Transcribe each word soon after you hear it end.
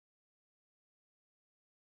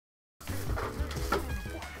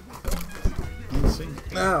See?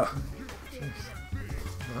 Oh.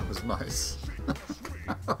 That was nice.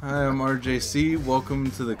 Hi, I'm RJC.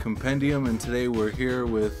 Welcome to the Compendium, and today we're here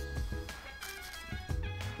with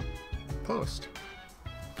Post.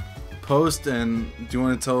 And do you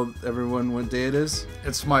want to tell everyone what day it is?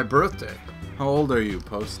 It's my birthday. How old are you,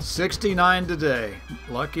 Post? 69 today.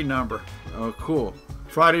 Lucky number. Oh, cool.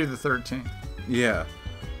 Friday the 13th. Yeah,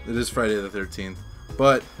 it is Friday the 13th.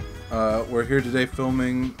 But we're here today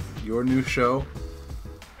filming your new show.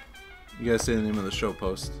 You gotta say the name of the show,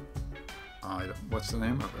 Post. What's the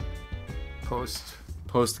name of it?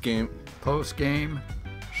 Post game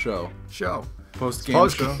show. Post game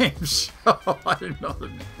show. Game show. I didn't know the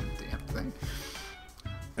name of the damn thing.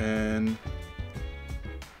 And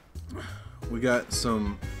we got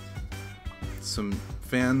some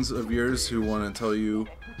fans of yours who want to tell you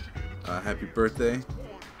happy birthday.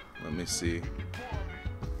 Let me see.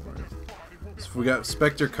 So we got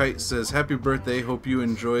Spectre Kite says, happy birthday, hope you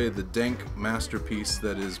enjoy the dank masterpiece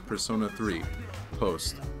that is Persona 3.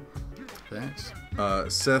 Post. Thanks.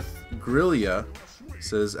 Seth Grillia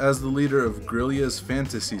says, as the leader of Grillia's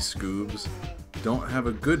Fantasy Scoobs, don't have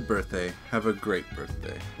a good birthday, have a great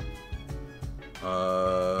birthday.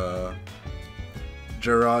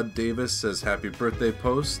 Gerard Davis says, happy birthday,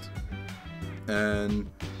 Post. And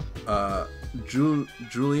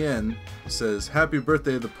Julianne says, happy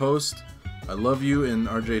birthday, The Post. I love you in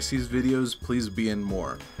RJC's videos. Please be in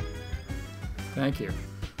more. Thank you.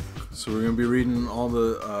 So we're going to be reading all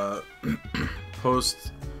the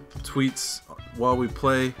Post tweets while we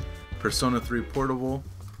play Persona 3 Portable.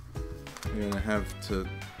 You're going to have to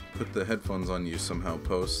put the headphones on you somehow,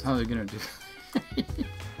 Post. How are they going to do?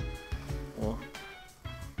 Well,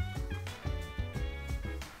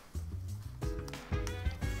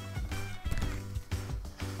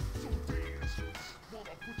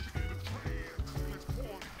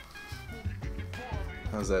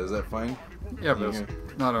 how's that? Is that fine? Yeah, but it's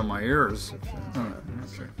not on my ears. Okay.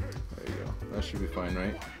 There you go. That should be fine,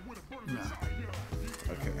 right? No.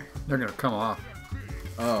 Okay. They're going to come off.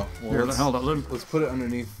 Oh, well, Here, hold on. let's put it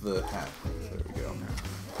underneath the hat. There we go.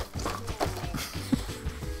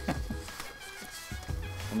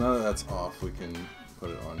 Well, now that that's off, we can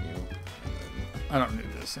put it on you. And then... I don't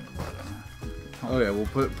need this anymore. Oh yeah, we'll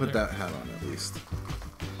put that hat on at least.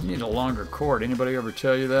 You need a longer cord. Anybody ever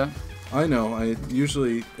tell you that? I know. I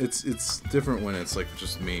usually it's different when it's like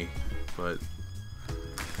just me, but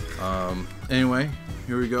anyway,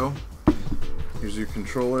 here we go. Here's your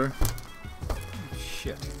controller.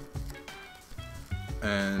 Shit.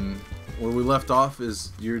 And where we left off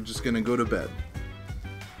is you're just gonna go to bed.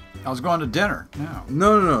 I was going to dinner.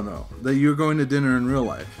 No. No. That you're going to dinner in real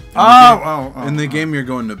life. In the game, you're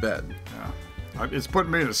going to bed. Yeah. It's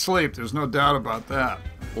putting me to sleep. There's no doubt about that.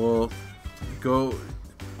 Well, go.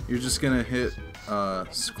 You're just gonna hit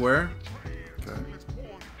square. Okay.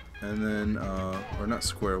 And then, or not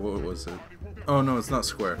square. What was it? Oh no, it's not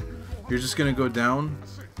square. You're just gonna go down.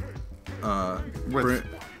 With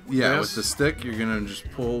with the stick, you're gonna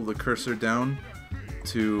just pull the cursor down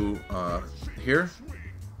to here.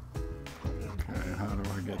 Okay, how do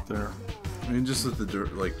I get there? I mean, just with the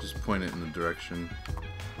just point it in the direction.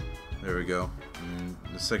 There we go. And then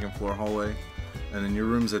the second floor hallway, and then your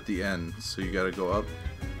room's at the end, so you gotta go up.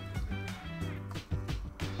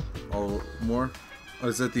 All more? Oh,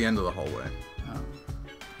 it's at the end of the hallway. Oh.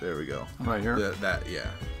 There we go. Right here? Yeah.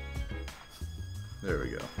 There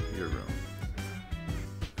we go. Your room.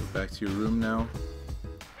 Go back to your room now.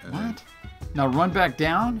 And What? Now run back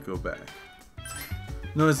down? Go back.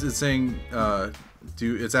 No, it's saying,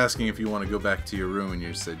 it's asking if you want to go back to your room, and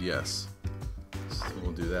you said yes. So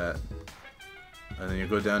we'll do that. And then you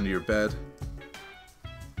go down to your bed.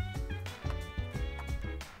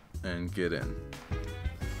 And get in.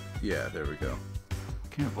 Yeah, there we go.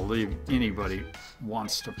 Can't believe anybody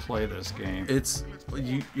wants to play this game.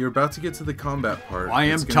 You're about to get to the combat part. I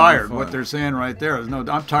am tired. What they're saying right there is no.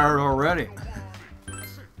 I'm tired already.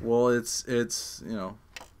 Well, it's you know.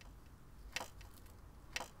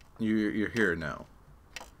 You're here now.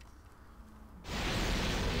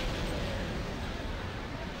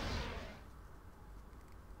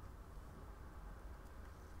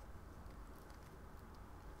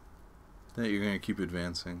 That you're gonna keep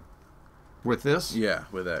advancing. With this? Yeah,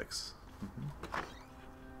 with X. Mm-hmm.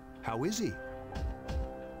 How is he?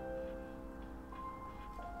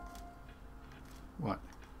 What?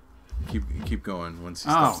 Keep going once he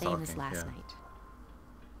stops Same talking. as last Yeah. night.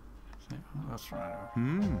 Oh, that's right.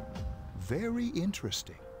 Very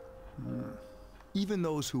interesting. Even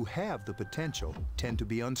those who have the potential tend to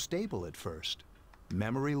be unstable at first.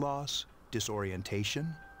 Memory loss,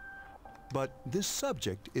 disorientation. But this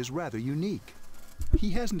subject is rather unique. he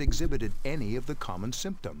hasn't exhibited any of the common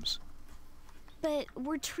symptoms. But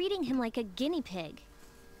we're treating him like a guinea pig.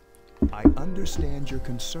 I understand your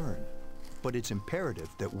concern, but it's imperative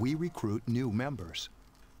that we recruit new members.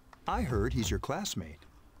 I heard he's your classmate.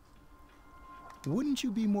 Wouldn't you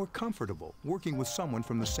be more comfortable working with someone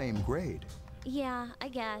from the same grade? Yeah, I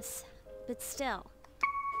guess. But still.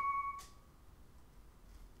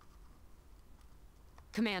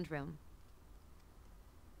 Command room.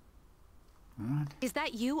 What? Is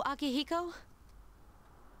that you, Akihiko?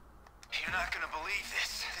 You're not gonna believe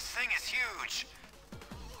this. This thing is huge.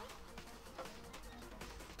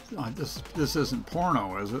 This isn't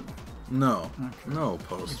porno, is it? No. Okay. No, You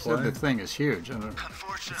Post. said Why? the thing is huge.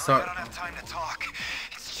 Unfortunately, It's not- I don't have time to talk.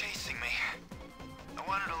 It's chasing me. I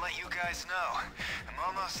wanted to let you guys know. I'm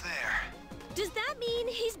almost there. Does that mean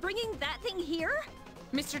he's bringing that thing here?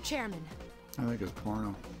 Mr. Chairman, I think it's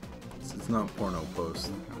porno. It's not porno,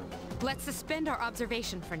 Post. let's suspend our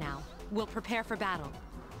observation for now. We'll prepare for battle.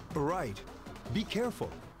 Right. Be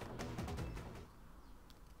careful.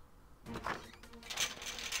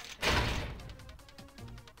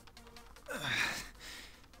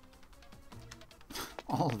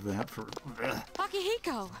 All of that for...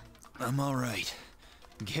 Akihiko! I'm all right.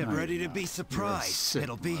 Get No, ready you're to not. be You're a surprised. sick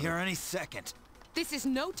It'll be mother. here any second. This is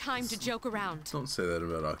no time to joke around. Don't say that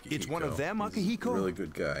about Akihiko. It's one of them, He's Akihiko? a really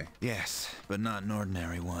good guy. Yes, but not an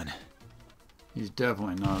ordinary one. He's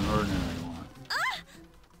definitely not an ordinary one.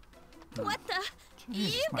 What the?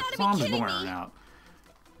 Jesus, You've my got to thumb's be kidding wearing me! out.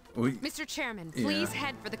 We, Mr. Chairman, Yeah. please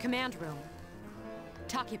head for the command room.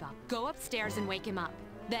 Takiba, go upstairs and wake him up.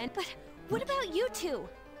 Then, But what about you two?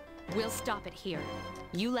 we'll stop it here.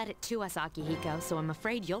 You led it to us, Akihiko, so I'm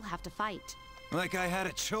afraid you'll have to fight. Like I had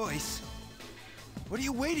a choice. What are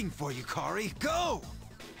you waiting for, Yukari? Go!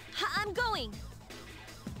 I'm going.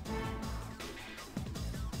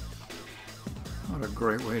 What a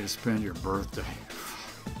great way to spend your birthday.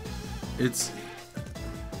 it's,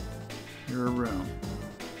 Your room.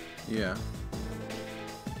 yeah.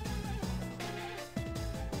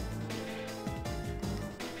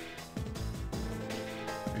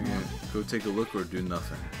 You're gonna go take a look or do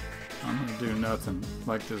nothing? I'm gonna do nothing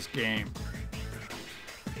like this game.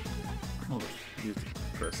 Hold it. You have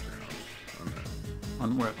to press down on that.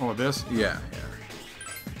 On what? Oh, this? Yeah, yeah.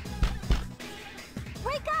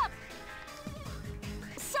 Wake up!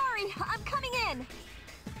 Sorry, I'm coming in.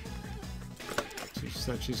 She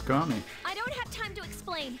said she's coming. I don't have time to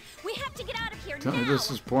explain. We have to get out of here Tell now. me this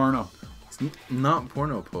is porno. It's not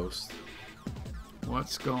porno, Post.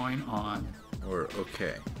 What's going on? Or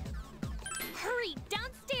okay. Hurry,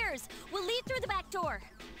 downstairs. We'll leave through the back door.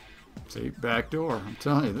 See, back door. I'm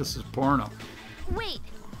telling you, this is porno. Wait.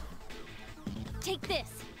 Take this,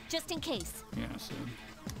 just in case. Yeah, see.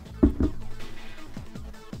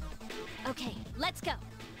 Okay, let's go.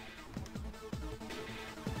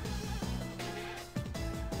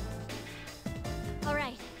 All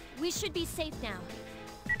right, we should be safe now.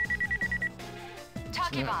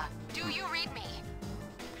 Takiba, do you read me?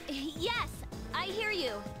 Yes, I hear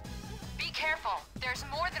you. Be careful. There's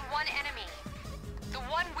more than one enemy. The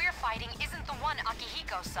one we're fighting isn't the one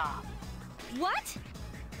Akihiko saw. What?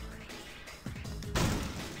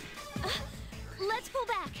 Let's pull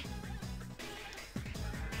back.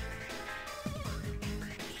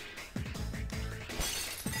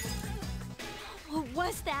 What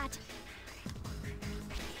was that?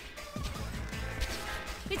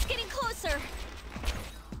 It's getting closer.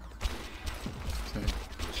 See,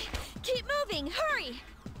 Keep moving, hurry.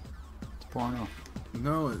 it's porno.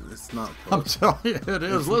 No, it's not I'm Post. telling you, it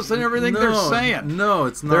is. Listen to everything they're No, saying. No,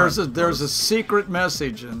 it's not. There's a Post. secret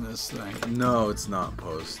message in this thing. No, it's not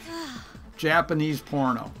Post. Japanese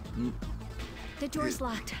porno. The door's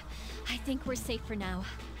locked. I think we're safe for now.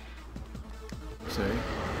 See?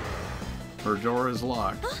 Her door is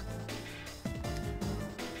locked.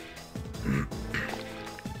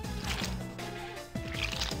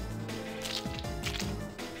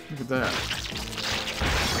 Look at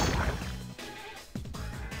that.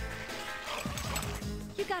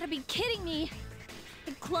 You gotta be kidding me.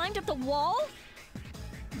 It climbed up the wall?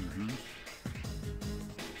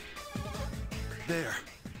 There.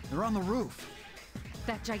 They're on the roof.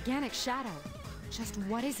 That gigantic shadow. Just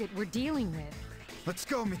what is it we're dealing with? Let's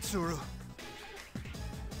go, Mitsuru.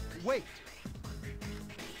 Wait.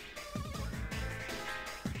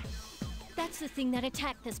 That's the thing that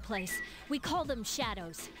attacked this place. We call them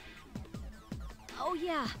shadows. Oh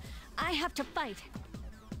yeah, I have to fight.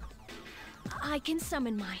 I can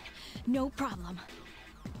summon mine. No problem.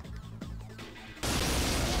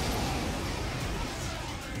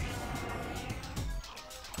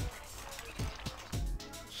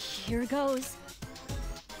 Here goes.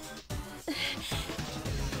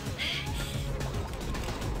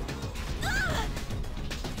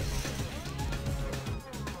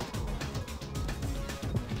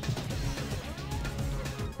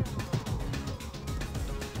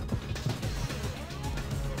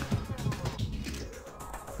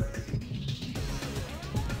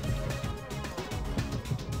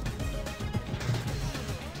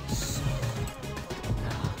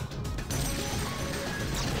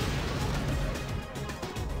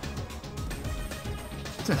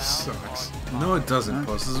 This sucks. No, it doesn't,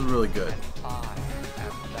 Post. This is really good.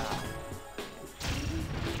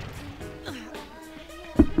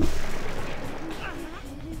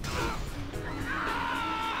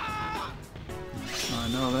 I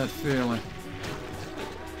know that feeling.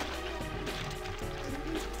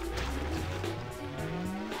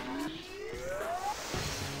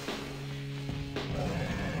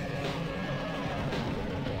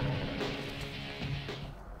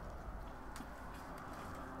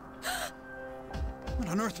 What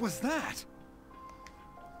on earth was that?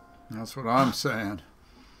 That's what I'm saying.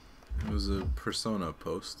 It was a Persona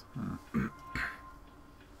post.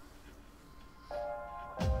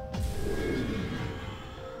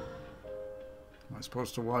 Am I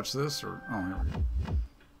supposed to watch this or? Oh, here we go.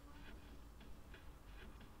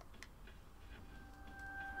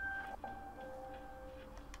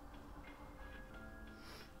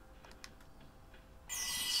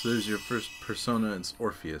 So there's your first Persona. It's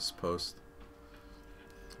Orpheus post.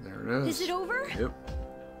 There it is. Is it over? Yep.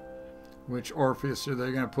 Which Orpheus are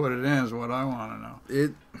they going to put it in? Is what I want to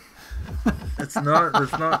know. It's not.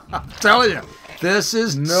 It's not. Tell you, this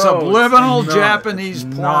is No, subliminal it's not. Japanese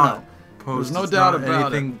It's porno. not post. There's no It's doubt not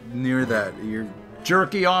about anything near that. You're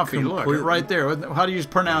Jerky offy. Look, Completely- right there. How do you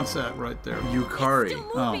pronounce that right there? Yukari.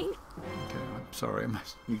 Still Oh. moving. Okay, I'm sorry.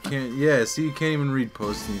 You can't. Yeah. See, you can't even read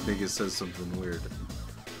post, and you think it says something weird.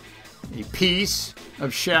 A piece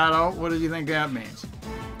of shadow. What do you think that means?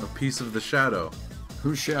 A piece of the shadow.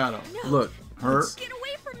 Who's shadow? Look. Her. it's- Get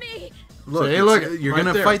away from me! Look. Say, it's- look, you're right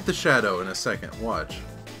gonna there. fight the shadow in a second. Watch.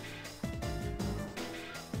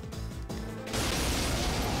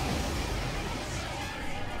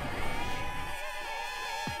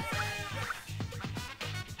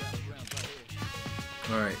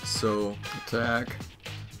 All right. So Attack.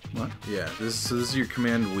 What? yeah, this is your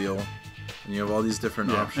command wheel, and you have all these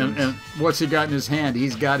different options. And what's he got in his hand?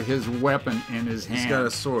 He's got his weapon in his hand. He's got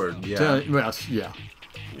a sword. Yeah. Well, yeah.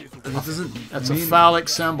 That doesn't That's a mean- phallic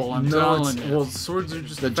symbol. I'm No, telling it's, you. well, swords are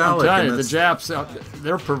just I'm phallic. telling you, and the that's- Japs,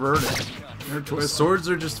 they're perverted. They're twisted. Swords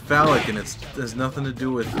are just phallic, and it has nothing to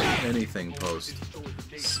do with anything. Post.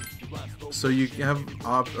 So you have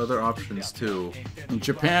other options too. In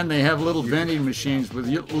Japan, they have little vending machines with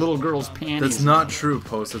little girls' panties. That's not true,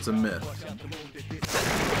 Post. That's a myth.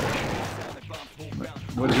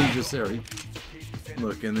 What did he just say?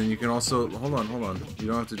 Look, and then you can also hold on. You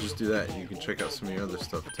don't have to just do that. You can check out some of your other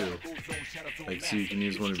stuff too. Like, so you can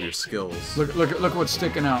use one of your skills. Look what's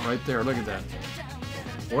sticking out right there. Look at that.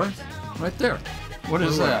 What? Right there. What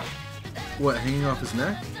is What? that? What? Hanging off his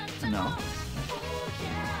neck? No.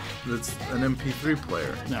 That's an MP3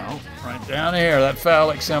 player. No. Right down here. That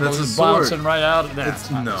phallic symbol That's a is sword. bouncing right out of that.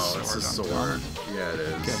 It's not no, a it's a I'm sword. telling you. Yeah, it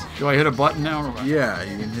is. Okay. Do I hit a button now or what? Yeah,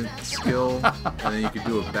 you can hit skill, and then you can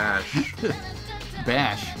do a bash.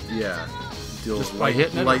 Bash. Yeah, deals Just by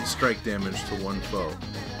hitting it? light strike damage to one foe.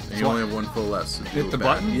 And you So only have one foe left. So hit do a the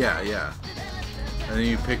bash. button? Yeah, yeah. And then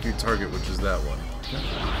you pick your target, which is that one.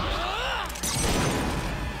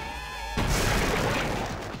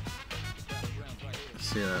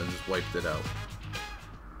 See, I just wiped it out.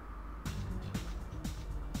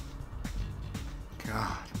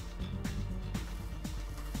 God.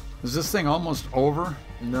 Is this thing almost over?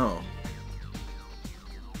 No,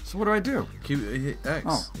 So what do I do? keep hit X.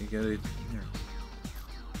 Oh. You gotta. Here.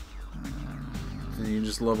 And you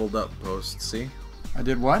just leveled up, Post. See, I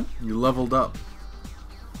did what? you leveled up.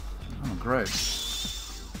 Oh, great.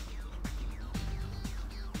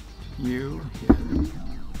 You.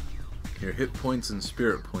 Your hit points and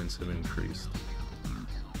spirit points have increased.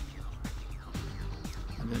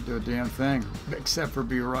 I didn't do a damn thing except for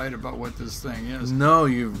be right about what this thing is. No,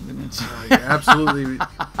 you're absolutely,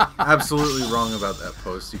 absolutely wrong about that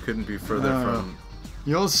Post. You couldn't be further from.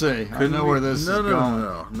 You'll see. I couldn't know be- where this no, is no,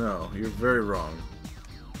 going. No. You're very wrong.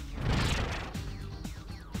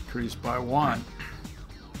 Increased by 1.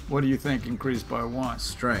 What do you think increased by 1?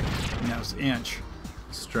 Strength, Now it's inch.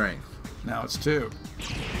 strength. Now it's 2.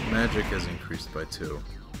 Magic has increased by 2.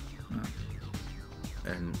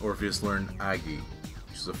 And Orpheus learned Agi,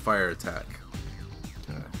 which is a fire attack.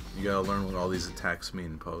 Okay. You gotta learn what all these attacks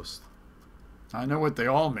mean, Post. I know what they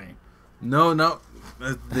all mean. No,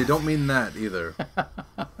 they don't mean that either.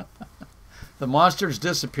 The monsters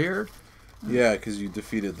disappeared? Yeah, because you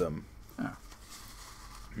defeated them. Oh.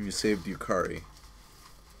 And you saved Yukari.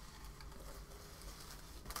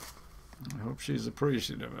 I hope she's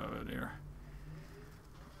appreciative of it here.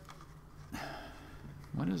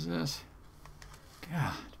 What is this?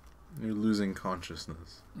 God. You're losing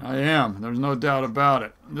consciousness. I am. There's no doubt about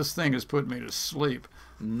it. This thing has put me to sleep.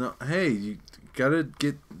 No, hey, you gotta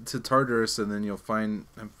get to Tartarus and then you'll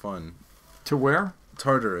have fun. To where?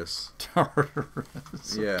 Tartarus.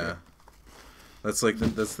 Tartarus. Yeah. That's like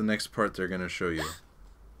that's the next part they're gonna show you.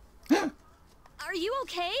 Are you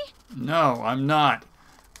okay? No, I'm not.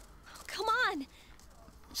 Come on,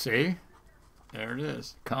 See? There it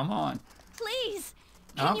is. Come on. please.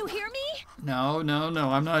 Can No. you hear me? No, no, no.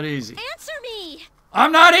 I'm not easy. Answer me.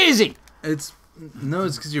 I'm not easy. It's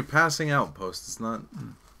because you're passing out, Post. It's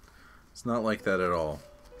not like that at all.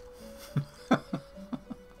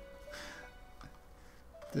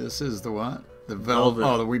 This is the what? The velvet.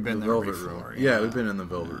 Oh, we've been the there velvet before. room. Yeah, we've been in the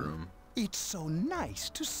velvet room. It's so nice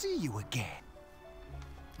to see you again.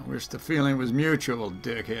 I wish the feeling was mutual,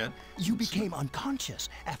 dickhead. You became unconscious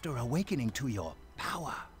after awakening to your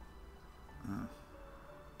power.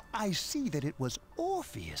 I see that it was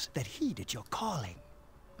Orpheus that heeded your calling.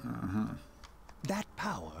 That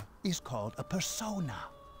power is called a persona.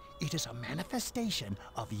 It is a manifestation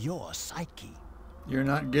of your psyche. You're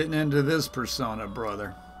not getting into this persona,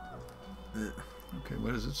 brother. Okay,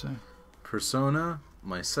 what does it say? Persona,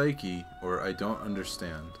 my psyche, or I don't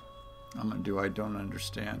understand. I'm gonna do I don't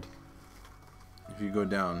understand If you go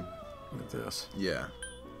down, with this. yeah.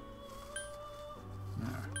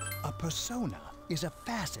 A persona is a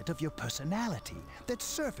facet of your personality that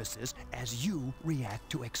surfaces as you react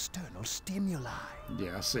to external stimuli.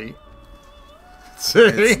 Yeah, see?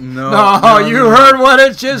 See? No, You heard what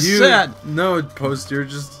it just said. No, Post, you're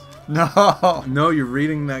just... No. No, you're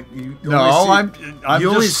reading that... You I'm you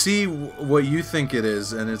only just... see what you think it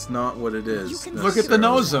is, and it's not what it is. can Look at the serve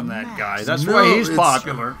nose as a on that guy. mask That's No, why he's it's-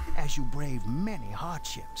 popular. as you brave many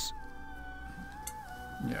hardships.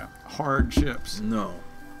 Yeah, hardships. No.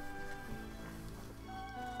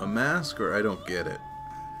 A mask, or I don't get it.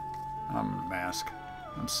 I'm a mask.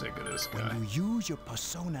 I'm sick of this guy. When you use your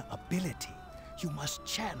persona ability, you must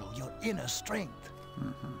channel your inner strength.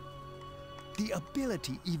 The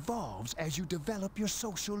ability evolves as you develop your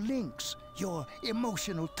social links, your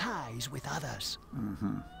emotional ties with others.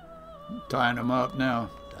 Tying him up now.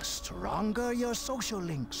 The stronger your social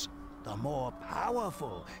links, the more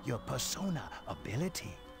powerful your persona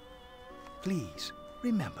ability. Please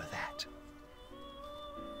remember that.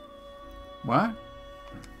 What?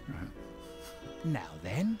 Now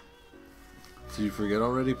then, Did you forget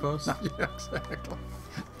already, Post? Yeah, exactly.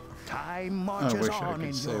 time I marches wish I on could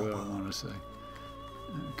in say your what I world. want to say.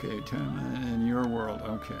 Okay, time in your world.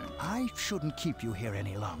 Okay, I shouldn't keep you here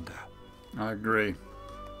any longer. I agree.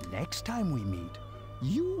 Next time we meet,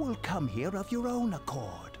 you will come here of your own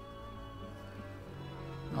accord.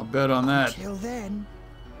 I'll bet on that. Till then,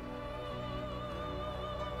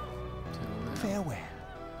 farewell.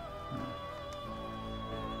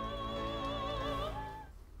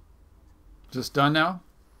 Is this done now?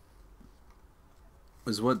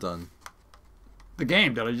 Is what done? The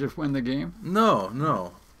game. Did I just win the game? No,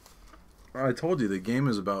 no. I told you, the game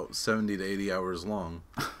is about 70 to 80 hours long.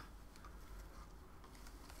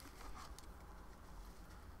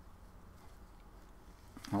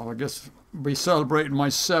 Well, I guess I'll be celebrating my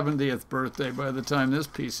 70th birthday by the time this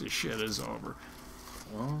piece of shit is over.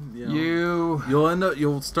 Well,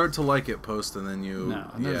 you'll start to like it, Post, and then you...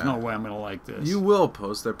 No, there's no way I'm going to like this. You will,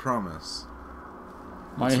 Post, I promise.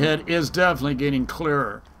 My head is definitely getting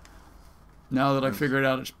clearer. Now that I figured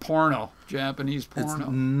out it's porno. Japanese It's porno.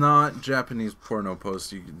 not Japanese porno,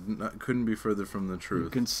 Post. You couldn't be further from the You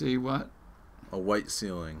truth. can see what? A white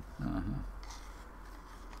ceiling.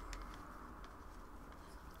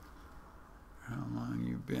 How long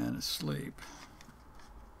you been asleep?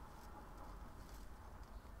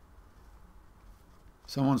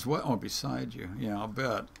 Someone's what? Oh, beside you. Yeah, I'll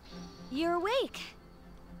bet. You're awake.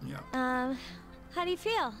 Yeah. How do you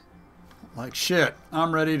feel? Like shit.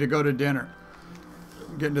 I'm ready to go to dinner.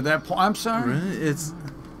 Getting to that point. I'm sorry. Really? It's...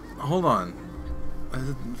 Hold on. I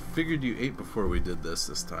figured you ate before we did this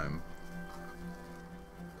time.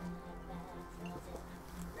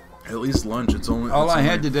 At least lunch. It's only... All it's I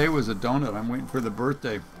had only- today was a donut. I'm waiting for the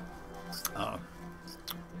birthday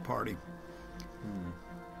party.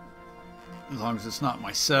 As long as it's not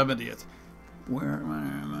my 70th. Where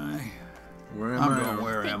am I? Where am I'm I? going,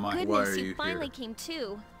 where Thank am I? goodness Why are you you finally here? came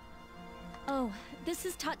to. Oh, this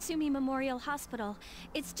is Tatsumi Memorial Hospital.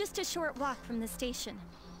 It's just a short walk from the station.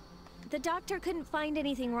 The doctor couldn't find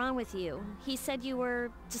anything wrong with you. He said you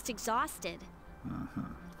were just exhausted.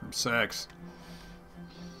 From sex.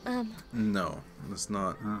 No, it's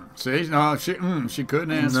not. See? No, she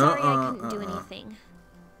couldn't answer. No, Sorry I couldn't do anything.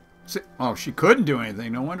 See, oh, she couldn't do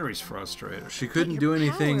anything. No wonder he's frustrated. She couldn't your do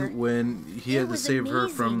anything power, when he it had to was save her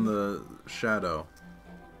from amazing. the shadow.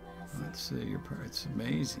 Let's see. It's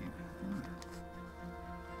amazing.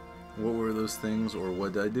 What were those things, or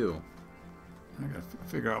what did I do? I gotta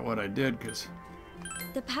figure out what I did, because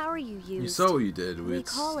The power you used. You saw what you did. We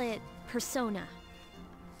call it persona.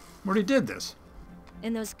 Where he did this?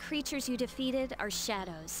 And those creatures you defeated are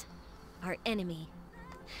shadows. Our enemy.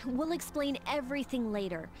 We'll explain everything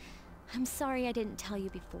later. I'm sorry I didn't tell you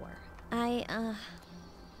before. I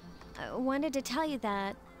wanted to tell you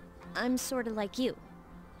that I'm sort of like you.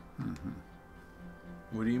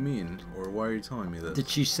 What do you mean? Or why are you telling me this? Did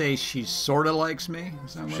she say she sort of likes me?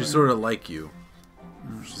 Is that what She's I sort of like you.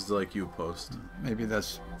 She's like you post. Maybe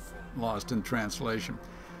that's lost in translation.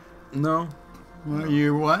 No. Well,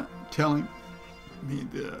 you what? Telling me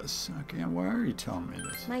this. Okay, why are you telling me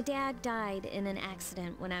this? My dad died in an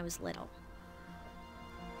accident when I was little.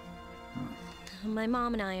 My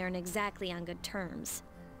mom and I aren't exactly on good terms.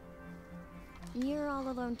 You're all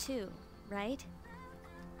alone too, right?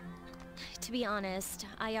 To be honest,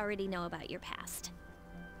 I already know about your past.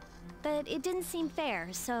 But it didn't seem fair,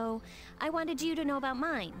 so I wanted you to know about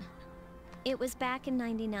mine. It was back in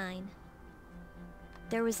 '99.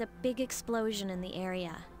 There was a big explosion in the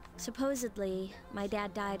area. Supposedly, my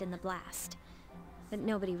dad died in the blast, but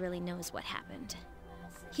nobody really knows what happened.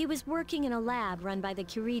 He was working in a lab run by the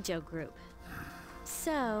Kirijo group.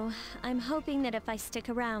 So, I'm hoping that if I stick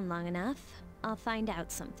around long enough, I'll find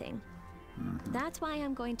out something. That's why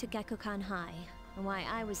I'm going to Gekukan High, and why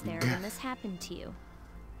I was there when this happened to you.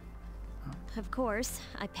 Of course,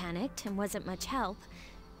 I panicked and wasn't much help.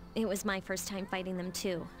 It was my first time fighting them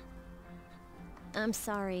too. I'm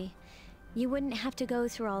sorry. You wouldn't have to go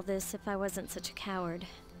through all this if I wasn't such a coward.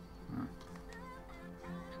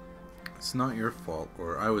 It's not your fault,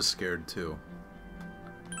 or I was scared too.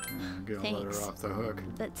 I'm gonna let her Thanks. off the hook.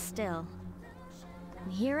 But still.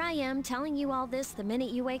 Here I am telling you all this the minute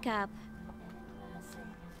you wake up.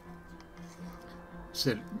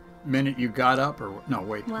 Said, minute you got up, or no?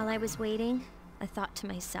 Wait. While I was waiting, I thought to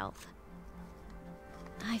myself,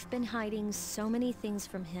 I've been hiding so many things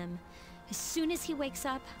from him. As soon as he wakes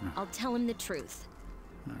up, I'll tell him the truth.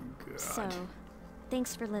 Oh God. So,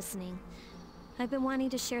 thanks for listening. I've been wanting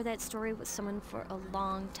to share that story with someone for a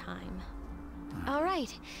long time. All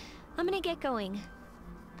right, I'm gonna get going.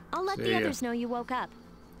 I'll let See the ya. others know you woke up.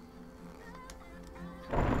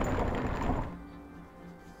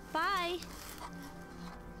 Bye.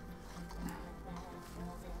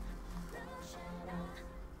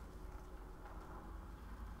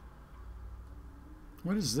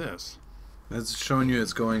 What is this? That's showing you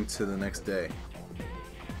it's going to the next day.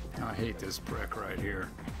 I hate this brick right here.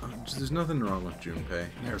 There's nothing wrong with Junpei.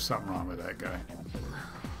 There's something wrong with that guy.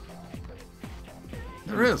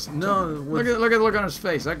 There is. No, Look at the look on his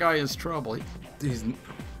face. That guy is trouble. He's,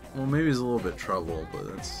 well, maybe he's a little bit trouble,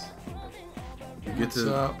 but that's. You get What's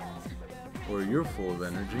to, up? or you're full of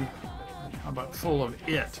energy. How about full of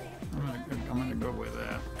it? I'm gonna go with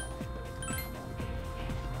that.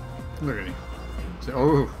 Look at him. Say,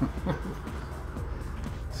 oh.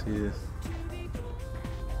 See this?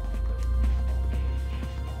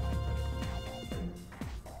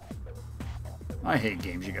 I hate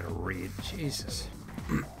games you gotta read. Jesus.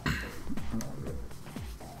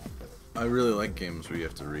 I really like games where you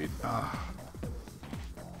have to read. I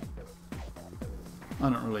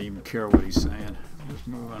don't really even care what he's saying. I'm just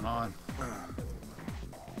moving on.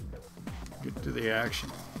 Get to the action.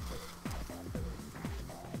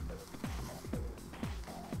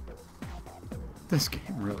 This game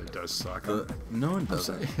really does suck. No, it I'm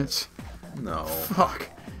doesn't. saying it's No. fuck.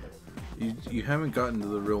 You haven't gotten to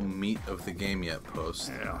the real meat of the game yet, Post.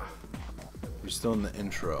 Yeah. You're still in the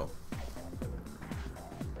intro.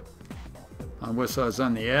 I wish I was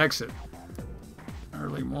on the exit.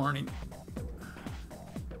 Early morning.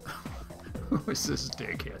 Who is this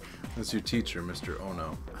dickhead? That's your teacher, Mr.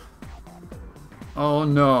 Ono. Oh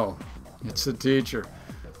no. It's the teacher.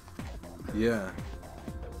 Yeah.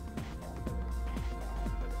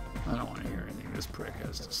 I don't want to hear anything this prick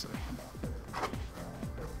has to say.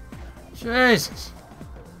 Jesus.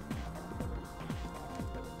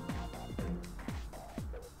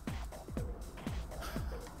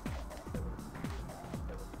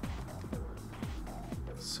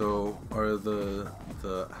 So, are the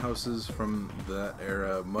houses from that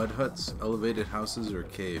era mud huts, elevated houses, or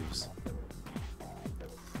caves?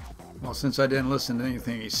 Well, since I didn't listen to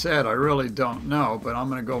anything he said, I really don't know, but I'm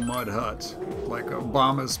going to go mud huts, like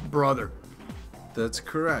Obama's brother. That's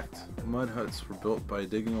correct. Mud huts were built by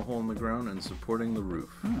digging a hole in the ground and supporting the roof.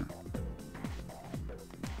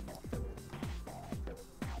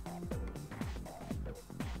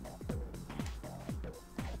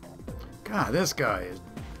 God, this guy is...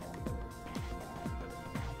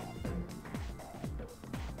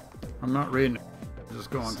 I'm not reading it. I'm just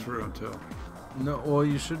going through until... No, well,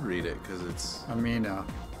 you should read it because it's. I mean,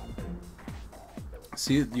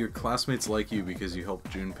 See, your classmates like you because you helped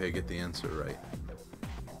Junpei get the answer right.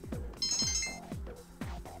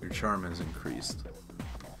 Your charm has increased.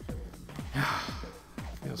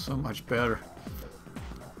 Feels so much better.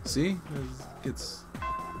 See? It's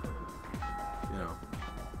you know.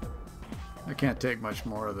 I can't take much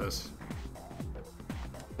more of this.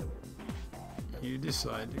 You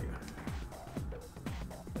decide to go.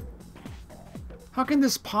 How can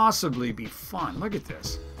this possibly be fun? Look at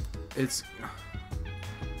this. It's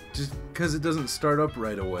just because it doesn't start up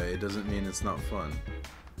right away, it doesn't mean it's not fun.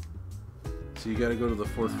 So you gotta go to the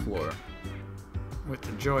 4th floor. With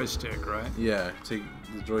the joystick, right? Yeah, take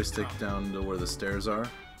the joystick down to where the stairs are.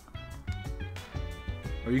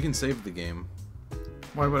 Or you can save the game.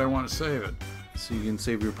 Why would I want to save it? So you can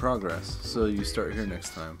save your progress. So you start here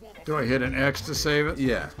next time. Do I hit an X to save it?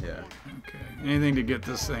 Yeah. Okay. Anything to get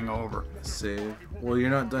this thing over. Save. Well,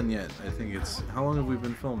 you're not done yet. I think it's... How long have we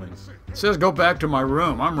been filming? It says go back to my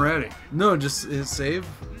room. I'm ready. No, just save.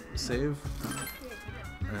 Save.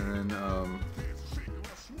 And then,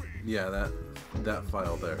 yeah, that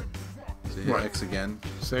file there. So hit What? X again.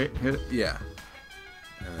 Hit it. Yeah.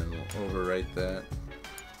 And then we'll overwrite that.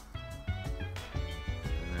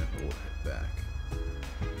 And then we'll hit back.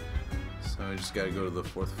 So I just gotta go to the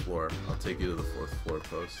 4th floor. I'll take you to the 4th floor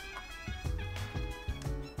post.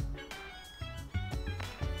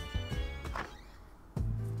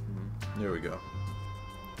 There we go.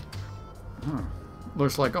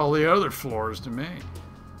 Looks like all the other floors to me.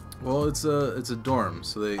 Well, it's a dorm,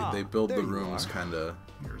 so they build there the you rooms are. kind of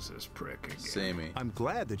Here's this prick again. samey. I'm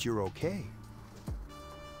glad that you're okay.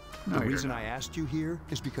 No, The you're reason not. I asked you here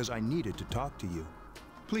is because I needed to talk to you.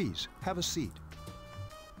 Please, have a seat.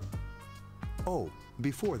 Oh,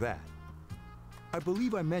 before that, I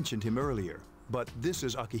believe I mentioned him earlier, but this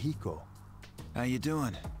is Akihiko. How you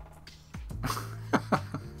doing?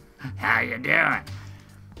 How you doing?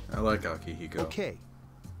 I like Akihiko. Okay,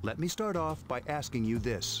 let me start off by asking you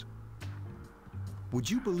this. Would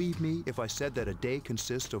you believe me if I said that a day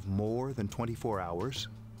consists of more than 24 hours?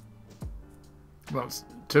 Well,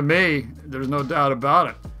 to me, there's no doubt about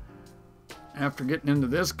it. After getting into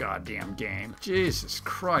this goddamn game, Jesus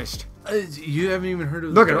Christ. You haven't even heard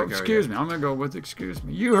of Look the at Dark it. Hour Excuse yet. me. I'm going to go with excuse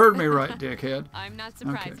me. You heard me right, dickhead. I'm not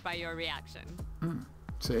surprised Okay. by your reaction.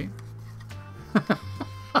 See?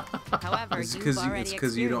 However, It's you've 'cause already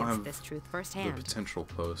you don't experienced have this truth The firsthand. potential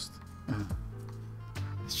post.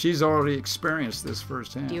 She's already experienced this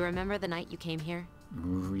firsthand. Do you remember the night you came here?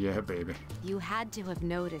 Ooh, yeah, baby. You had to have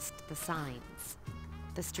noticed the signs.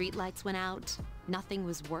 The streetlights went out, nothing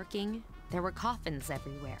was working, there were coffins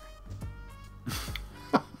everywhere.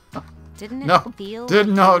 Didn't it No, feel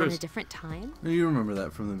didn't like you were in notice. a different time? You remember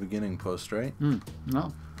that from the beginning post, right?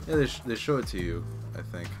 No, Yeah, they show it to you, I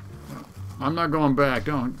think. I'm not going back.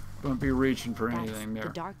 Don't be reaching for That's anything the there.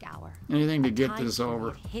 dark hour. Anything to A get time this period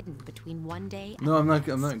over. hidden between one day and No, I'm not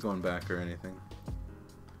going back or anything.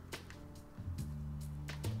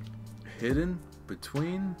 Hidden?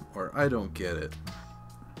 Between? Or I don't get it.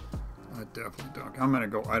 I definitely don't. I'm gonna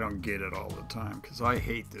go. I don't get it all the time because I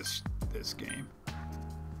hate this game.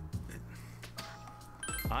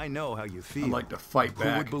 I know how you I feel. like to fight Who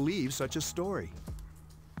would back. believe such a story?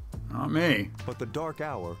 Not me. But the dark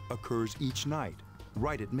hour occurs each night,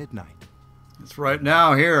 right at midnight. It's right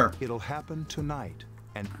now here. It'll happen tonight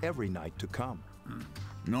and every night to come.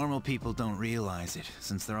 Normal people don't realize it,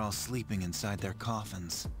 since they're all sleeping inside their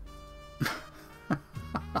coffins.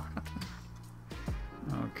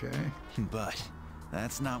 Okay. But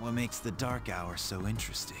that's not what makes the Dark Hour so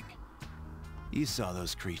interesting. You saw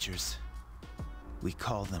those creatures. We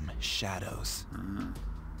call them shadows.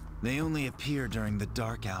 They only appear during the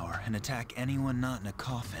Dark Hour and attack anyone not in a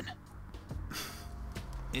coffin.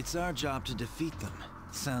 It's our job to defeat them.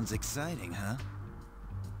 Sounds exciting, huh?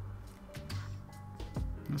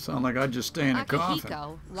 You sound like I'd just stay in a coffin.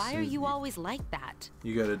 Akihiko, why are you always like that?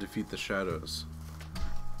 You gotta defeat the shadows.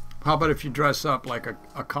 How about if you dress up like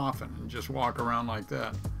a coffin and just walk around like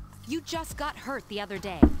that? You just got hurt the other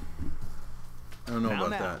day. I don't know Now, about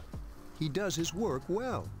now. that. He does his work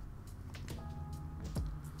well.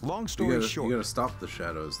 Long You story gotta short, stop the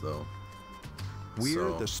shadows, though. we're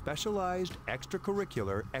so- the Specialized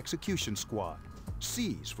Extracurricular Execution Squad,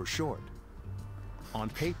 SEAS for short. On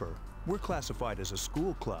paper, we're classified as a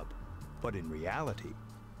school club, but in reality,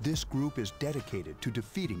 this group is dedicated to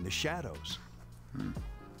defeating the shadows.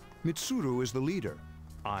 Mitsuru is the leader.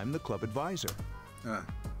 I'm the club advisor. Ah,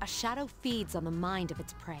 A shadow feeds on the mind of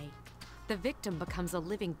its prey. The victim becomes a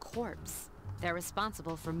living corpse. They're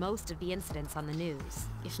responsible for most of the incidents on the news,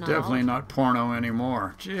 if not all. Definitely not porno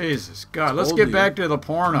anymore. Jesus God, let's Told get you. back to the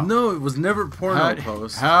porno. no, it was never porno How,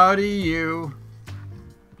 post. how do you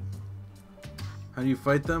How do you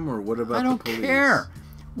fight them, or what about I don't the police? care.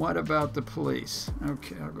 What about the police?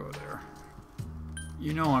 Okay, I'll go there.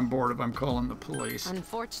 You know I'm bored if I'm calling the police.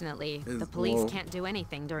 Unfortunately, Is- the police well- can't do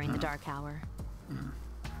anything during the dark hour.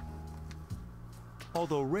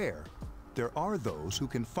 Although rare, there are those who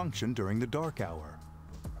can function during the dark hour.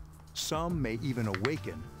 Some may even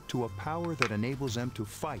awaken to a power that enables them to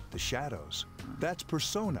fight the shadows. That's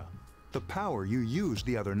Persona, the power you used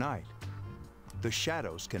the other night. The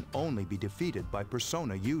shadows can only be defeated by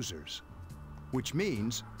Persona users, which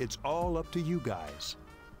means it's all up to you guys.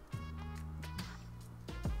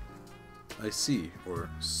 I see, or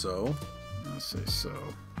so. I'll say so.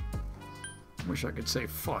 Wish I could say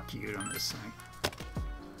fuck you on this thing.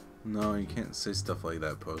 No, you can't say stuff like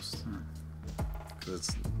that, Post. 'Cause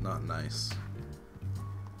it's not nice.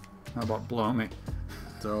 How about blow me?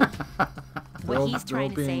 Throw, What he's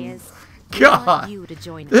trying to say is, we God, want you to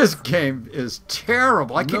join this us. game is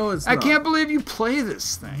terrible. I can't, No, it's I not. can't believe you play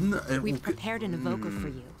this thing. no, We've prepared an evoker for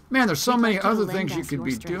you. Man, there's so We'd many like you to other lend things you us could your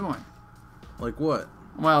be strength. doing. like what?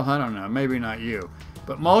 Well, I don't know. Maybe not you,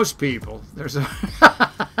 but most people. There's a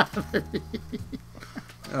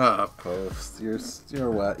Post. You're a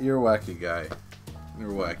wacky guy.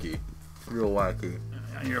 You're wacky. Real wacky.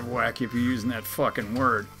 You're wacky if you're using that fucking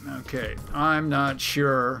word. Okay, I'm not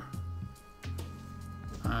sure.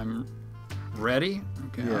 I'm ready.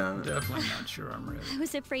 Okay, Yeah. I'm definitely not sure I'm ready. I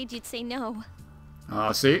was afraid you'd say no.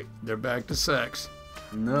 See, they're back to sex.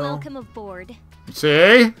 No. Welcome aboard.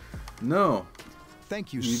 See, No.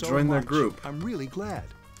 Thank you You so joined their much. group. I'm really glad.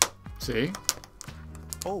 see.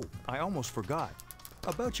 Oh, I almost forgot.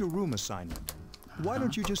 About your room assignment. Why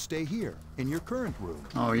don't you just stay here, in your current room?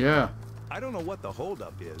 Oh yeah. I don't know what the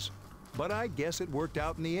holdup is, but I guess it worked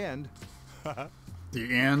out in the end. The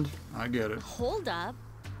end. I get it. Hold up.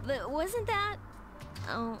 But wasn't that...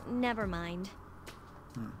 Oh, never mind.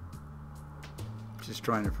 Just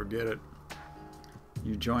trying to forget it.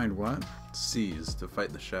 You joined what? Seize to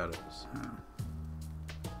fight the shadows.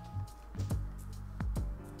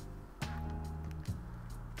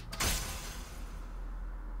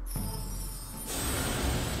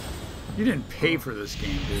 You didn't pay for this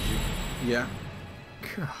game, did you? Yeah.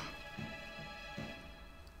 God.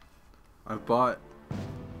 I've bought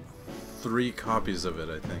 3 copies of it,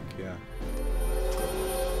 I think. Yeah.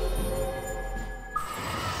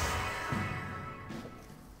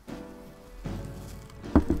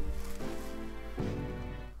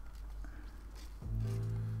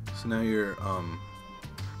 So now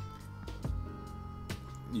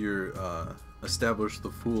you're established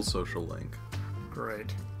the full social link.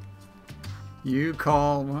 Great. You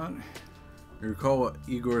call what? You recall what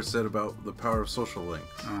Igor said about the power of social links?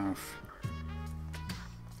 Oh.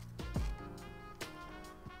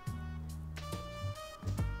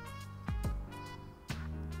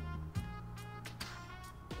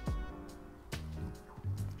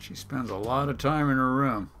 She spends a lot of time in her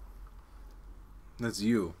room. That's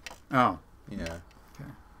you. Oh. Yeah. Okay.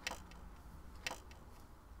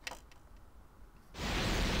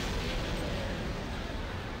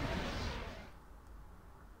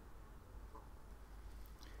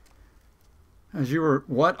 As you were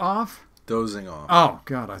what off? Dozing off. Oh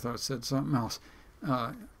God, I thought it said something else.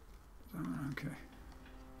 Okay.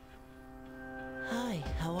 Hi,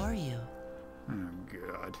 how are you? Oh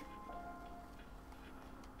God.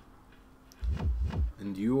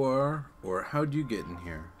 And you are, or how'd you get in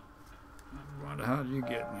here? What? How did you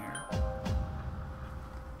get in here?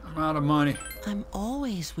 I'm out of money. I'm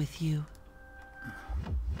always with you.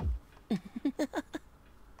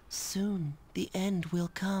 Soon, the end will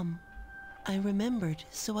come. I remembered,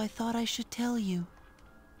 so I thought I should tell you.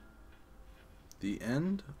 The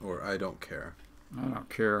end, or I don't care? I don't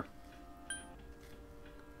care.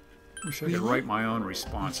 Wish I could Really? write my own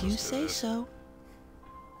responses. If you to say this. so.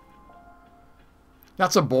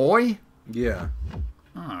 That's a boy? Yeah.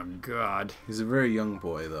 Oh God. He's a very young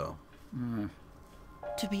boy, though.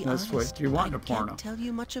 To be That's what honest, you want I in a porno. can't tell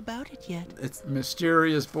you much about it yet. It's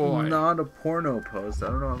Mysterious boy. not a porno post. I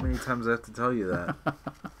don't know how many times I have to tell you that.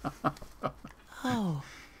 Oh,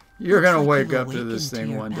 You're looks gonna like wake you up to this awakened to thing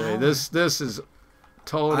your one day. power. This is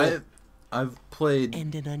total. I've played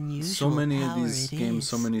and an unusual so many of power these it games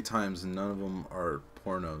so is. many times, and none of them are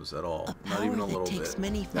pornos at all. A Not power even a that little takes bit.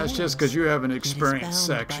 many That's just forms, 'cause you haven't yet is experienced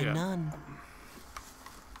bound sex by yet. none.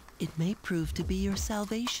 It may prove to be your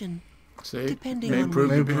salvation, See, depending May on prove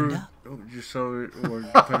where to you be- end up. Just so, or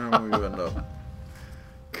depending on where you end up.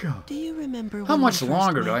 God. Do you remember How when we much first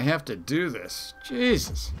longer do met? I have to do this?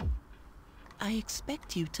 Jesus. I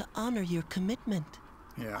expect you to honor your commitment.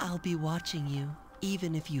 Yeah. I'll be watching you,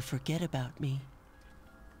 even if you forget about me.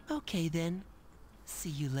 Okay then. See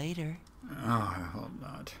you later. Oh, I hope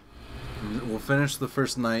not. We'll finish the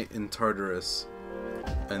first night in Tartarus,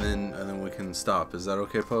 and then we can stop. Is that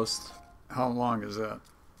okay, Post? How long is that?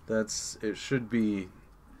 It should be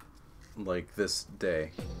like this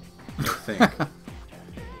day, I think. I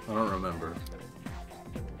don't remember.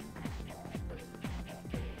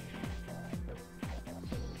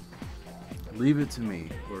 Leave it to me,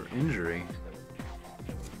 or injury.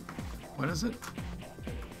 What is it?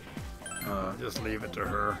 Just leave it to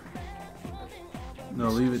her. No,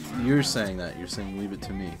 leave it. You're saying that. You're saying leave it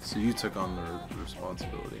to me. So you took on the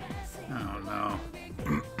responsibility. Oh no.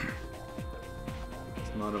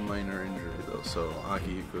 It's not a minor injury though, so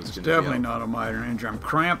Akihiko's It's gonna definitely be out. not a minor injury. I'm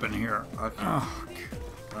cramping here. Oh,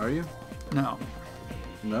 are you? No.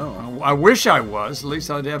 No. I wish I was. At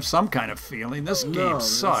least I'd have some kind of feeling. This game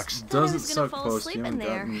sucks. Doesn't was gonna suck, fall Post. asleep You haven't in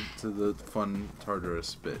there. gotten to the fun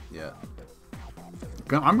Tartarus bit yet.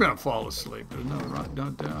 I'm gonna fall asleep. There's no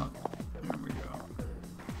doubt. There we go.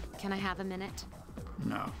 Can I have a minute?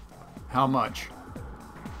 No. How much?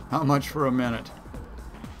 How much for a minute?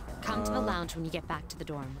 Come to the lounge when you get back to the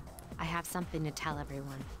dorm. I have something to tell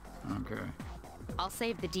everyone. Okay. I'll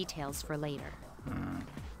save the details for later.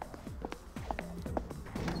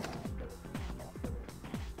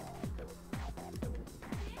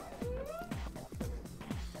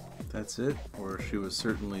 That's it? Or she was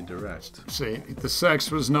certainly direct. See, the sex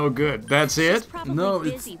was no good. That's She's it? probably No,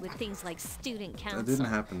 busy with things like student council. That didn't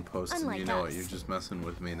happen, Post, and you Unlike know us. it. You're just messing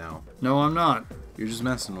with me now. No, I'm not. You're just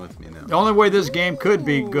messing with me The now. only way this game could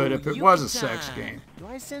be good if it Ooh, was a Yuki-san. sex game. Do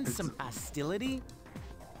I sense some hostility?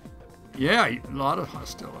 Yeah, a lot of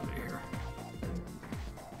hostility here.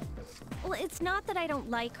 Well, it's not that I don't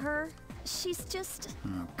like her. She's just...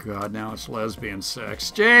 Oh God, now it's lesbian sex.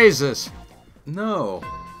 Jesus! No.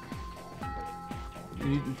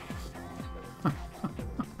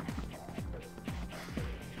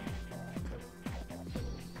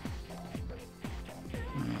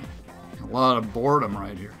 A lot of boredom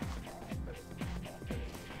right here.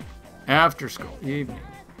 After school, evening.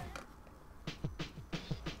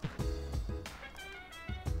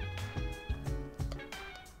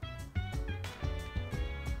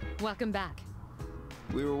 Welcome back.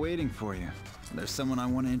 We were waiting for you. There's someone I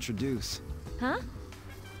want to introduce. Huh?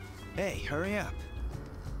 Hey, hurry up.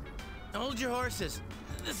 Hold your horses.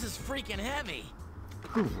 This is freaking heavy.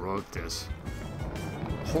 Who wrote this?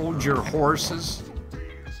 Hold your horses?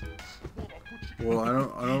 Well,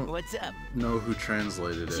 I don't What's up? know who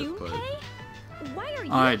translated it, but Junpei? Why are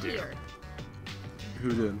you I did. here? who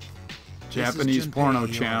did? Japanese Junpei porno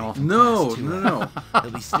Iori. channel. No, Class no, 2F.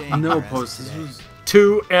 He'll be staying no, here as Post. of This today. was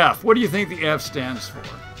 2F. What do you think the F stands for?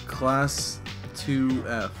 Class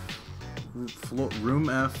 2F. Room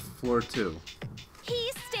F, floor 2.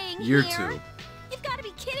 He's staying Year here? 2. You've got to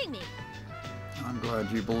be kidding me. I'm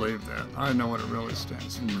glad you believe that. I know what it really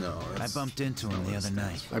stands for. No, I that's bumped into him the other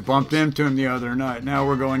night. I bumped into him the other night. Now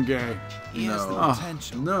we're going gay. He has the No.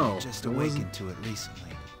 potential. No, Just it wasn't. awakened to it recently.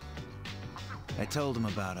 I told him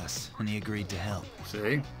about us, and he agreed to help.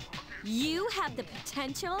 See? You have the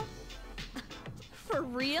potential? For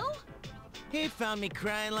real? He found me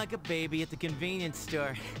crying like a baby at the convenience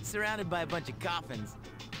store, surrounded by a bunch of coffins.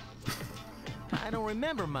 I don't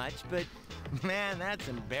remember much, but man, that's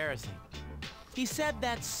embarrassing. He said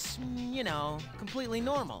that's, you know, completely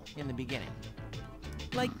normal in the beginning.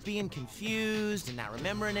 Like being confused and not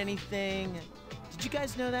remembering anything. Did you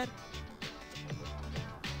guys know that?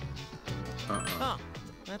 Oh,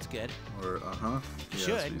 that's good. Or, uh-huh. Yeah, that's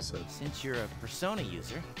what Should, you said. since you're a Persona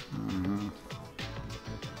user.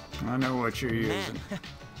 I know what you're Man, using.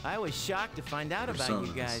 I was shocked to find out about you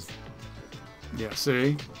Personas. guys. Yeah,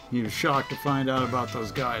 see? He was shocked to find out about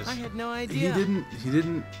those guys. I had no He idea.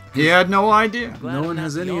 didn't, He had no idea. Glad no I'm one not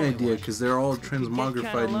has the any only idea one. because they're all get kinda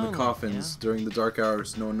transmogrified in the lonely, coffins you know? during the dark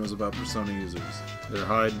hours. No one knows about Persona users. They're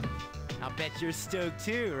hiding. I'll bet you're stoked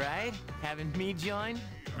too, right? Having me join?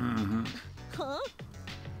 Huh?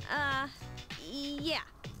 Yeah.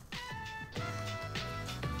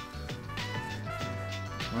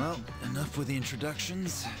 Well, enough with the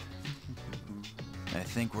introductions. I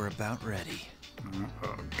think we're about ready.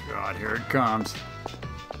 Oh, God, here it comes.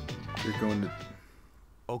 You're going to...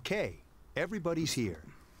 Okay, everybody's here.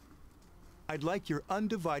 I'd like your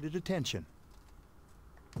undivided attention.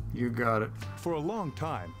 You got it. For a long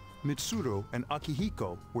time, Mitsuru and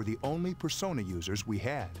Akihiko were the only Persona users we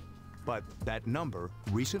had. But that number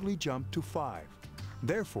recently jumped to 5.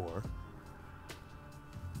 Therefore,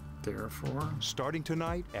 starting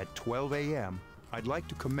tonight at 12 a.m., I'd like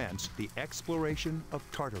to commence the exploration of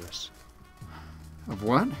Tartarus. Of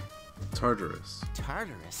what? Tartarus.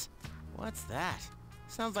 Tartarus? What's that?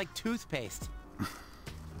 Sounds like toothpaste.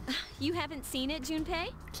 You haven't seen it, Junpei?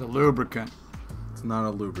 It's a lubricant. It's not a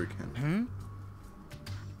lubricant.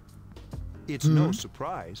 It's no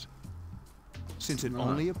surprise, since it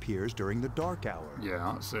only appears during the dark hour.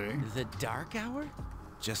 Yeah, see? The dark hour?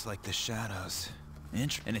 Just like the shadows.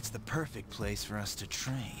 And it's the perfect place for us to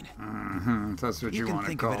train. That's what you can want to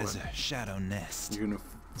think call of it it. as a shadow nest. You're gonna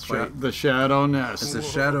fight. The Shadow Nest. It's a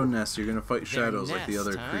shadow nest. You're gonna fight shadows like the nest,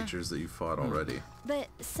 other huh? creatures that you fought already. But,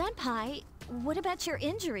 Senpai, what about your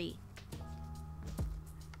injury?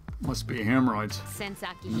 Must be hemorrhoids. Since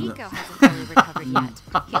Akihiko hasn't fully recovered yet,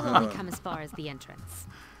 he'll only come as far as the entrance.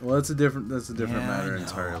 Well, that's a different Yeah, matter I know.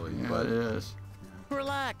 entirely. Yeah, But it is.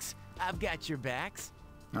 Relax. I've got your backs.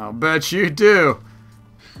 I'll bet you do.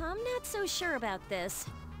 I'm not so sure about this.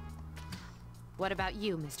 What about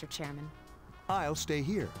you, Mr. Chairman? I'll stay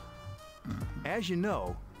here. As you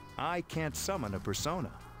know, I can't summon a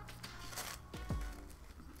persona.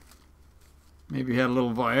 Maybe he had a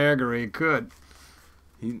little Viagra, he could.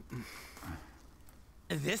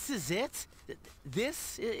 This is it?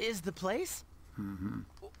 This is the place?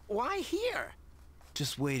 Why here?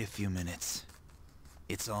 Just wait a few minutes.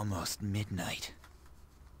 It's almost midnight.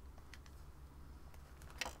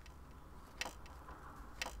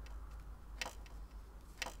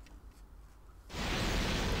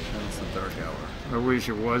 it's the dark hour. I wish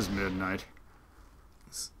it was midnight.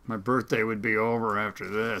 My birthday would be over after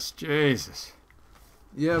this. Jesus.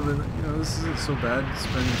 Yeah, but this isn't so bad.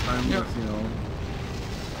 Spending time Yep. with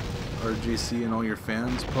RGC and all your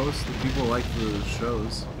fans posts. The people like the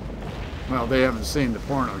shows. Well, they haven't seen the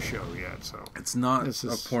porno show yet, so. It's not This a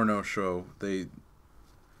is- porno show.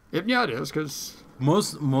 Yeah, it is, because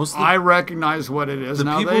Most I recognize what it is. the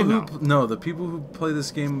Now people they who know. the people who play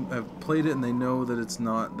this game have played it and they know that it's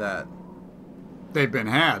not that. They've been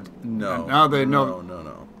had. No. And now they know.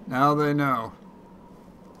 No. Now they know.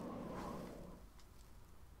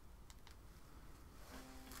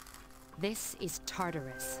 This is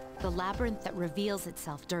Tartarus, the labyrinth that reveals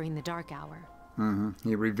itself during the dark hour.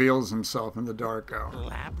 He reveals himself in the dark hour.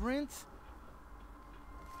 Labyrinth?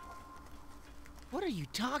 What are you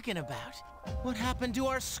talking about? What happened to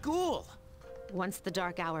our school? Once the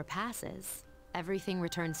dark hour passes, everything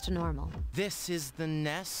returns to normal. This is the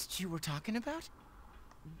nest you were talking about?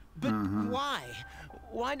 But why?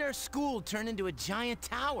 Why'd our school turn into a giant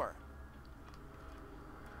tower?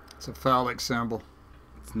 It's a phallic symbol.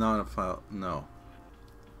 It's not a file. No.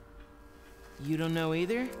 You don't know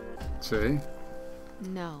either? See?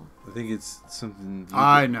 No. I think it's something.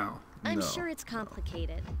 I know. I'm No. sure it's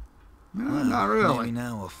complicated. No, not really. Maybe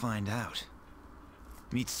now we'll find out.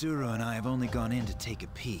 Mitsuru and I have only gone in to take a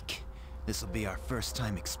peek. This'll be our first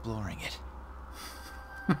time exploring it.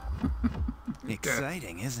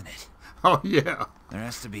 Exciting, isn't it? Oh, yeah. There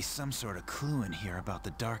has to be some sort of clue in here about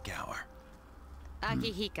the dark hour.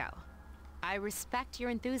 Akihiko, I respect your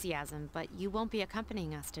enthusiasm, but you won't be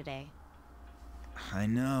accompanying us today. I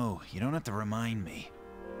know. You don't have to remind me.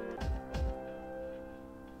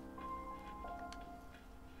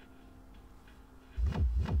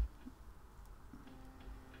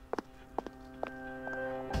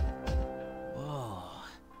 Whoa.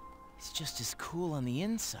 It's just as cool on the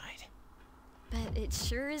inside. But it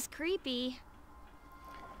sure is creepy.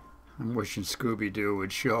 I'm wishing Scooby-Doo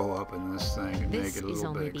would show up in this thing and This make it a is little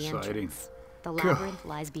only bit the exciting. entrance. The labyrinth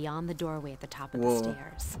lies beyond the doorway at the top of Well, the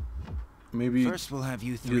stairs. Maybe First, we'll have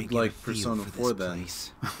you three you'd get a like feel Persona for 4 this then.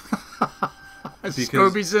 place. Because-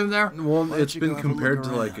 Scooby's in there? Well, Why don't it's you been go have a look compared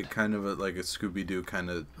to like a around? kind of like a Scooby-Doo kind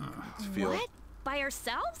of feel. What? By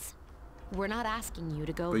ourselves? We're not asking you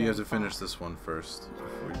to go But you very have to finish far. this one first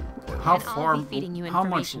before you play How And I'll far? be feeding you How much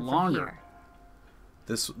information from longer? here.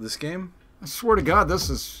 this game. I swear to God, this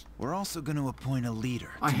is. We're also going to appoint a leader.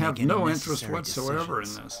 I to have make any no interest necessary whatsoever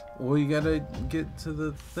decisions. in this. Well, you gotta get to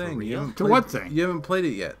the thing. You real? haven't To played- what thing? You haven't played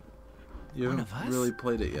it yet. You One haven't of us? really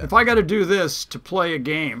played it yet. If I got to do this to play a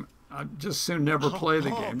game, I'd just soon never play the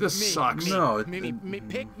game. This me, sucks. Me, No, pick me.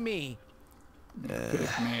 Pick me.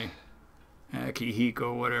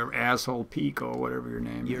 Akihiko, whatever. Asshole Pico, whatever your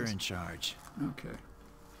name You're is. in charge. Okay.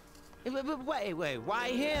 But wait, why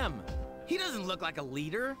him? He doesn't look like a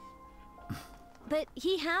leader. But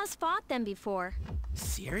he has fought them before.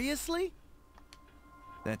 Seriously?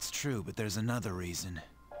 That's true, but there's another reason.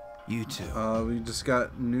 You two. We just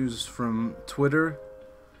got news from Twitter.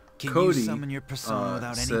 Can Cody you summon your persona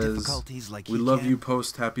without any says, difficulties like "We he love can?" you.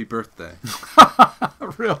 Post happy birthday."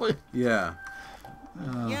 Really? Yeah.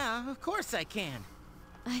 Yeah, of course I can.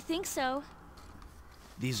 I think so.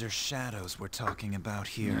 These are shadows we're talking about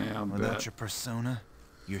here. Yeah, I'll Without bet. your persona,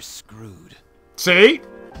 you're screwed. See?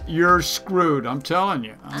 You're screwed. I'm telling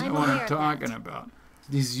you. I I'm know what aware I'm of talking that. about.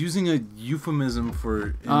 He's using a euphemism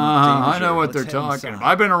for. I know what they're Let's head talking inside. about.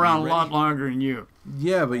 I've been around a You lot ready? longer than you.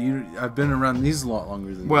 Yeah, but I've been around these a lot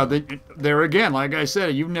longer than. Well, you. there again, like I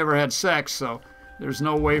said, you've never had sex, so there's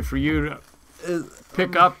no way for you to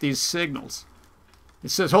pick up these signals. It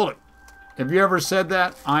says, hold it. Have you ever said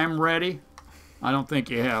that? I'm ready? I don't think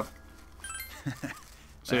you have.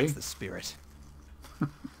 See? That's the spirit.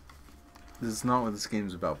 This is not what this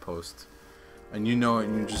game's about, Post. And you know it,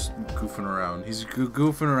 and you're just goofing around. He's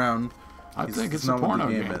goofing around. I think it's a not what porno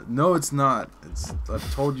the game. is. No, it's not.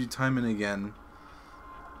 I've told you time and again.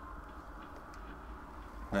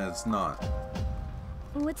 that it's not.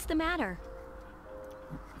 What's the matter?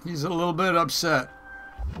 He's a little bit upset.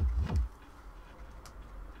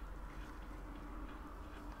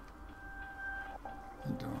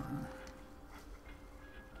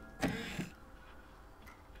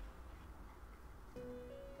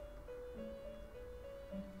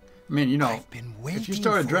 I mean, you know, if you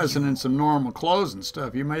started dressing in some normal clothes and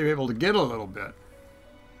stuff, you may be able to get a little bit.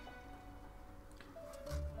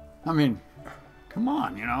 I mean, come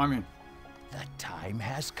on, you know, I mean. The time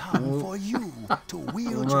has come for you to wield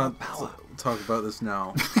We'll your not power. talk about this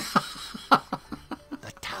now.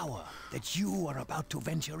 The tower that you are about to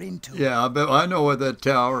venture into. Yeah, I know what that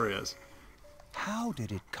tower is. How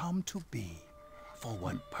did it come to be? For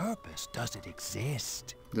what purpose does it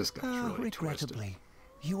exist? This guy's really regrettably,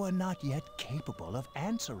 you are not yet capable of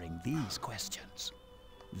answering these questions.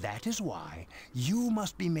 That is why you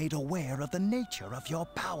must be made aware of the nature of your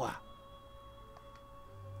power.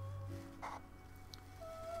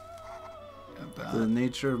 The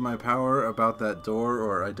nature of my power about that door,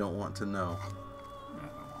 or I don't want to know.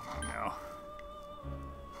 No.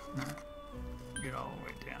 Get all the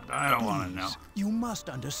way down. I don't want to know. You must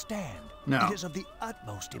understand. No. It is of the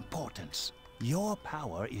utmost importance. Your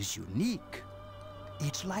power is unique.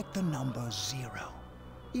 It's like the number 0.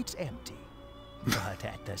 It's empty, but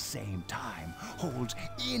at the same time holds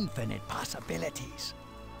infinite possibilities.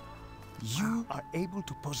 You are able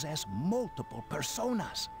to possess multiple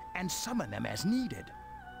personas and summon them as needed.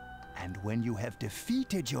 And when you have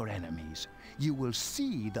defeated your enemies, you will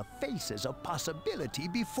see the faces of possibility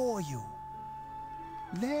before you.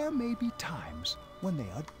 There may be times when they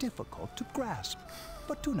are difficult to grasp,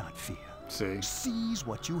 but do not fear. See? Seize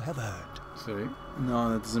what you have earned. See?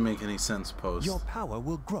 No, that doesn't make any sense, Post. Your power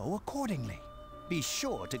will grow accordingly. Be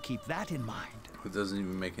sure to keep that in mind. It doesn't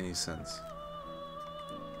even make any sense.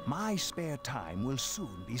 My spare time will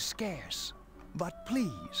soon be scarce. But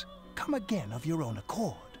please, come again of your own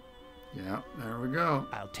accord. Yeah, there we go.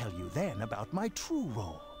 I'll tell you then about my true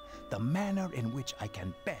role, the manner in which I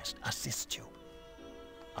can best assist you.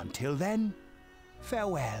 Until then,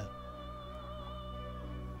 farewell.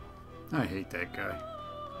 I hate that guy.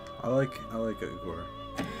 I like Igor.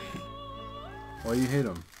 Why you hate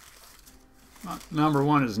him? Number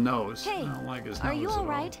one, his nose. Hey, I don't like his nose are you at all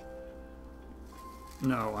right?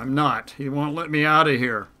 No, I'm not. He won't let me out of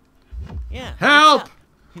here. Yeah. Help!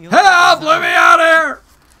 Help! Let me out of here!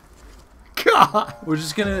 God. We're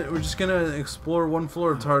just gonna explore one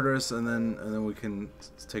floor of Tartarus, and then we can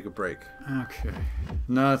take a break. Okay.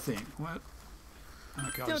 Nothing. What?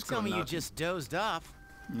 Okay, Don't tell me you just dozed off.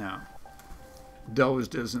 No.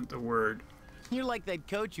 Dozed isn't the word. You're like that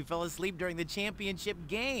coach who fell asleep during the championship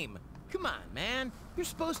game. Come on, man. You're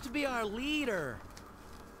supposed to be our leader.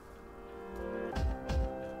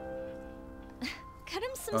 Cut him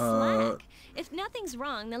some slack. If nothing's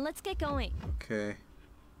wrong, then let's get going. Okay.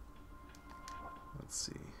 Let's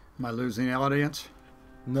see. Am I losing the audience?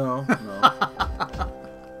 No.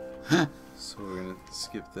 So we're gonna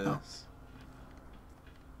skip this.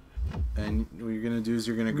 And what you're gonna do is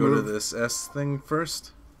you're gonna go to this S thing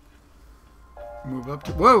first. Move up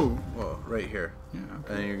to... Whoa! Whoa, right here. Yeah,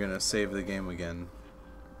 okay. And you're gonna save the game again.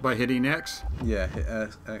 By hitting X? Yeah, hit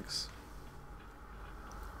X.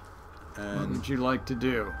 And What would you like to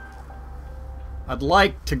do? I'd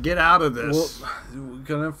like to get out of this.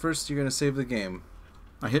 Well, first you're gonna save the game.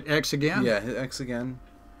 I hit X again? Yeah, hit X again.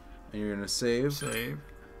 And you're gonna save. Save.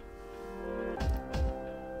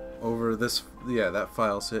 Over this, that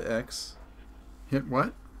file, so hit X. Hit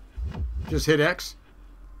what? Just hit X?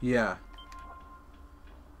 Yeah.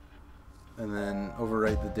 And then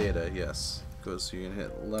overwrite the data, yes. So you can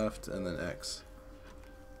hit left and then X.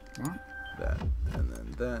 What? That, and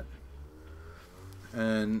then that.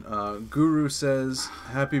 And Guru says,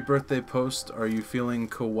 "Happy birthday, Post. Are you feeling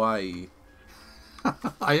kawaii?"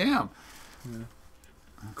 I am. Yeah.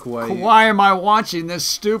 Kawaii. Why am I watching this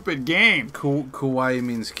stupid game? Kawaii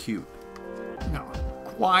means cute. No.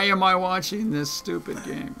 Why am I watching this stupid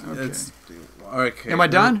game? Okay. Why Okay. Am I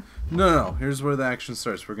done? No. Here's where the action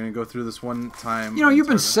starts. We're gonna go through this one time. You know, you've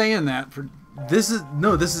been Tartarus. saying that for... This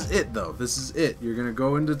is it though. This is it. You're gonna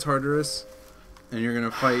go into Tartarus, and you're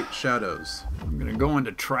gonna fight shadows. I'm gonna go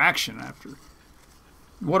into traction after.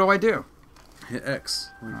 What do I do? Hit X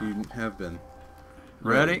like you have been.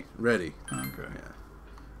 Ready? Ready. Okay. Yeah.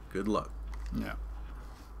 Good luck. Yeah.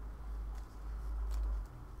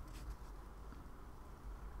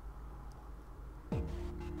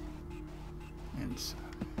 Inside.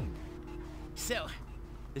 So,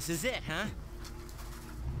 this is it, huh?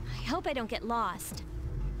 I hope I don't get lost.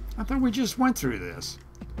 I thought we just went through this.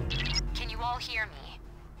 Can you all hear me?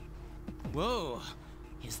 Whoa.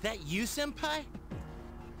 Is that you, Senpai?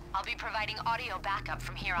 I'll be providing audio backup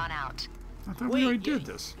from here on out. I thought we already did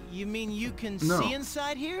this. You mean you can No. see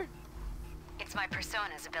inside here? It's my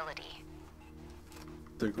persona's ability.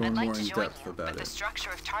 They're going I'd like more to in join depth you, about but the it. structure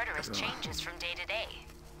of Tartarus changes from day to day.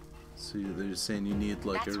 So they're just saying you need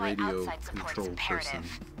like That's a why radio outside support is control person.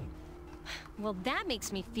 imperative. Well, that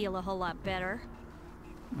makes me feel a whole lot better.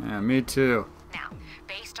 Yeah, me too. Now,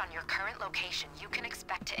 based on your current location, you can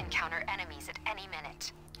expect to encounter enemies at any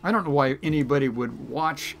minute. I don't know why anybody would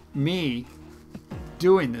watch me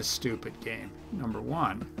doing this stupid game. Number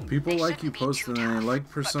one. People like you posting and they like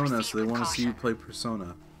Persona, so they want to see you play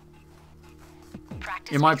Persona.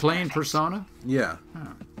 Am I playing Persona? Yeah.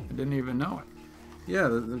 Oh, I didn't even know it. Yeah,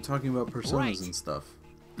 they're talking about Personas Right. and stuff.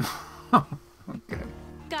 Okay.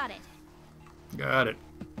 Got it. Got it.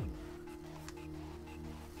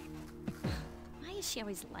 Why is she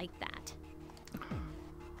always like that?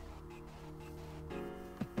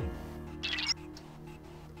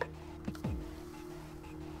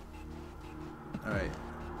 Alright.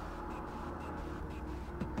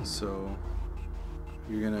 So,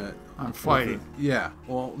 you're gonna... I'm fighting. Yeah,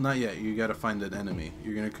 well, not yet. You gotta find an enemy.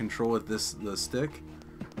 You're gonna control it the stick,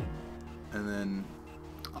 and then...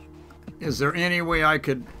 Is there any way I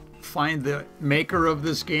could find the maker of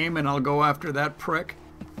this game and I'll go after that prick?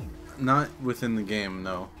 Not within the game,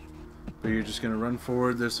 no. But you're just gonna run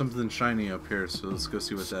forward. There's something shiny up here, so let's go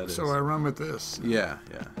see what that is. So I run with this. Yeah.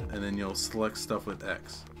 And then you'll select stuff with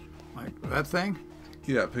X. Like that thing?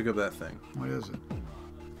 Yeah, pick up that thing. What is it?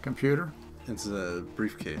 Computer? It's a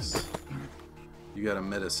briefcase. You got a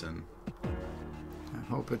medicine. I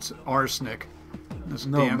hope it's arsenic. This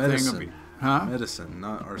No, damn medicine. thing will be... Huh? Medicine,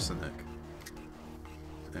 not arsenic.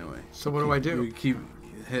 Anyway. So what do I do? You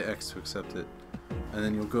hit X to accept it. And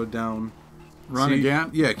then you'll go down. Run See, again?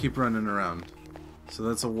 Yeah, keep running around. So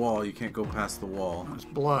that's a wall. You can't go past the wall. It's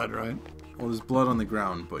blood, right? Well, there's blood on the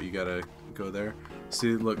ground, but you gotta go there.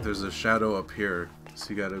 See, look, there's a shadow up here. So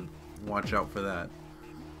you gotta watch out for that.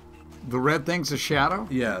 The red thing's a shadow?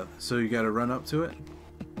 Yeah, so you gotta run up to it.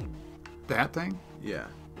 That thing? Yeah.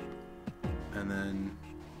 And then...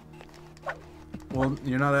 Well,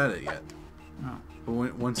 you're not at it yet. Oh.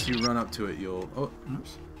 But once you run up to it, you'll... Oh,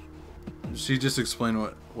 oops. She just explained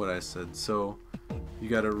what I said. So you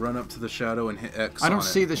got to run up to the shadow and hit X. I don't on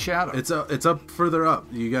see it. the shadow. It's up further up.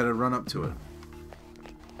 You got to run up to it.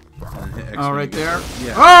 And hit X Oh, when right you get there?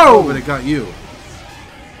 Yeah. Oh! But it got you.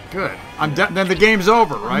 Good. I'm done. Then the game's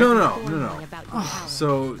over, right? No.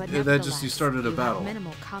 So that just you started a battle.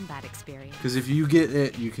 Minimal combat experience. Because if you get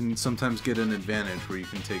it, you can sometimes get an advantage where you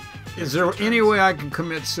can take. Is there extra any turns. way I can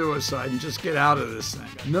commit suicide and just get out of this thing?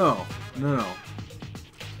 No.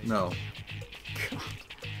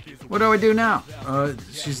 What do I do now?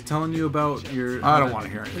 She's telling you about your. I don't want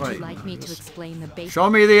to hear it. Would you like me to explain the basic? Show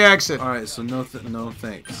me the exit. All right, so no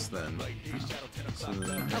thanks then. So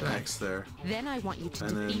then X there. Then I want you to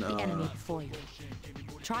And defeat then, the enemy before you.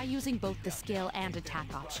 Try using both the skill and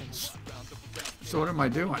attack options. So what am I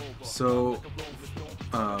doing? So,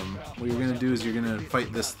 what you're gonna do is you're gonna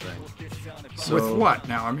fight this thing. So With what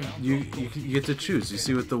now? I mean, you get to choose. You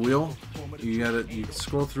see with the wheel, you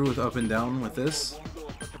scroll through with up and down with this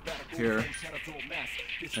here,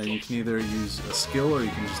 and you can either use a skill or you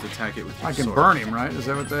can just attack it with your I can sword. burn him, right? Is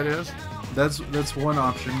that what that is? That's one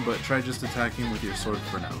option, but try just attacking with your sword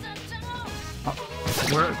for now.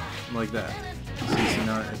 Where? Like that. So you see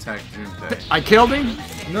now attack Junpei. I killed him?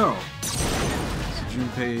 No. So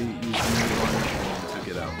Junpei used one and took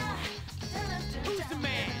it out.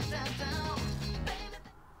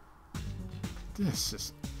 This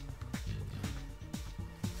is...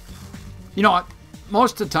 You know,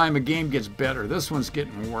 most of the time a game gets better. This one's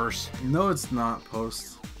getting worse. No, it's not,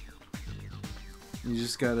 Post. You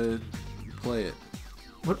just gotta play it.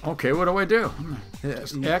 What? Okay, what do I do?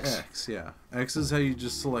 Just X? X, yeah. X is how you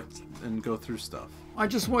just select and go through stuff. I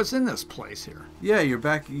just was in this place here. Yeah, you're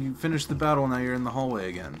back. You finished the battle, now you're in the hallway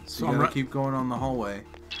again. So you I'm gotta keep going on the hallway.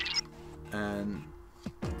 And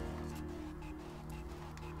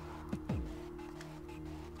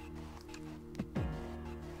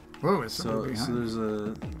Whoa, it's So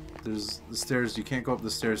behind. there's the stairs. You can't go up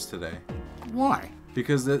the stairs today. Why?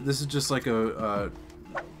 Because this is just like a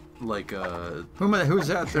Who's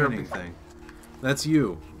that there? training thing. That's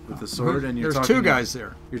you with the sword, and you're There's talking two guys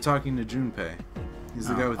there. You're talking to Junpei. He's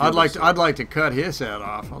the guy with the I'd like sword. I'd like to cut his head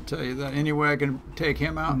off. I'll tell you that. Any way I can take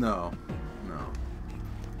him out? No.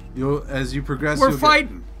 You'll as you progress. We're you'll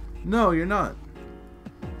fighting. No, you're not.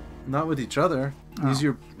 Not with each other. Oh.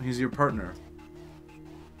 He's your partner.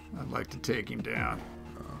 I'd like to take him down.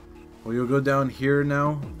 Well, you'll go down here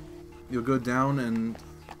now. You'll go down and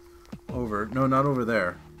over. No, not over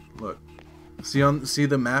there. Look. See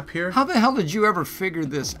the map here? How the hell did you ever figure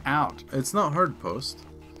this out? It's not hard, Post.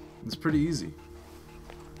 It's pretty easy.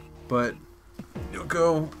 But you'll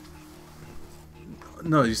go.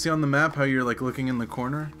 No, you see on the map how you're like looking in the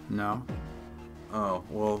corner? No. Oh,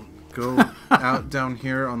 well, go out down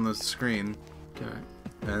here on the screen. Okay.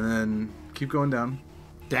 And then keep going down.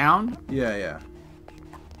 Down? Yeah.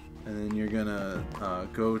 And then you're gonna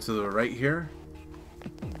go to the right here.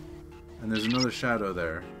 And there's another shadow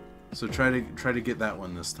there. So try to get that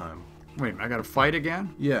one this time. Wait a minute, I gotta fight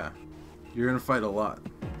again? Yeah. You're gonna fight a lot.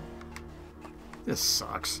 This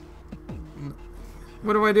sucks.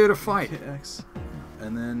 What do I do to fight? Hit X.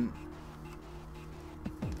 And then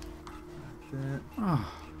that.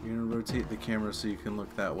 Oh. You're gonna rotate the camera so you can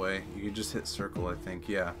look that way. You can just hit circle, I think.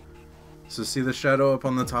 Yeah. So see the shadow up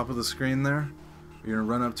on the top of the screen there? You're gonna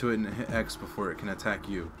run up to it and hit X before it can attack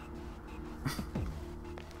you.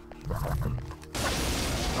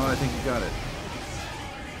 Oh, I think you got it.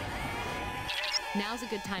 Now's a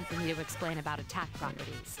good time for me to explain about attack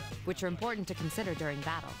properties, which are important to consider during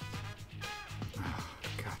battle.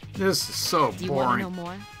 This is so Do you want to boring. know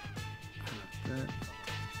more?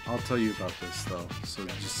 I'll tell you about this though. So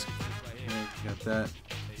just got that.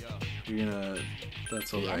 You're gonna.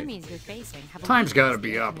 That's The alright. enemies you're facing have a Time's weakness gotta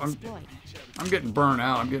be they up. can exploit. I'm getting burnt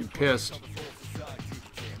out. I'm getting pissed.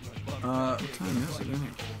 What time is it anyway?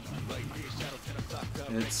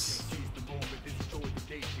 It's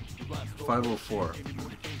 5:04.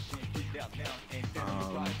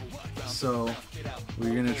 So what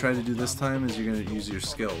you're gonna try to do this time is you're gonna use your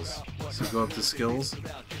skills. So go up to skills.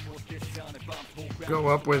 Go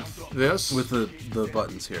up with this? With the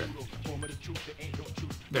buttons here.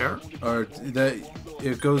 There? Or that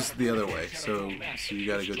it goes the other way. So you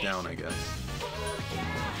gotta go down, I guess.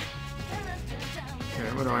 Okay,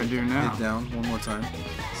 what do I do now? Hit down one more time.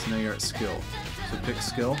 So now you're at skill. So pick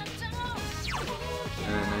skill.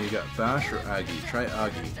 And then now you got Bash or Agi. Try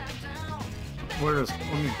Agi. Let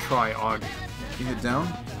me try Augie. You hit down.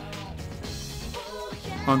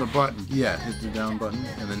 On the button? Yeah, hit the down button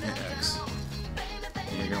and then hit X.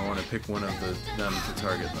 And you're going to want to pick one of them to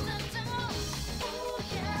target them.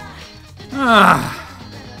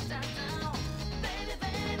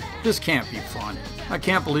 This can't be fun. I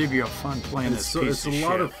can't believe you have fun playing this piece It's of a shit.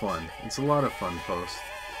 lot of fun. It's a lot of fun, Post.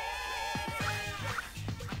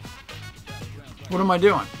 What am I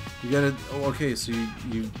doing? You gotta. Oh, okay, so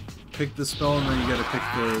you pick the spell and then you gotta pick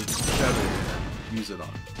the shadow you're gonna use it on.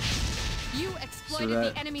 You So exploited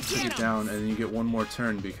that the enemy took it down, and then you get one more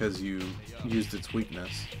turn because you used its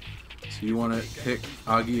weakness. So you want to pick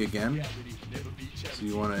Agi again. So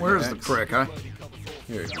you want to. Where's the prick, huh?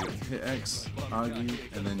 Here, you hit X, Agi,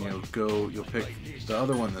 and then you'll pick the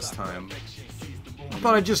other one this time. I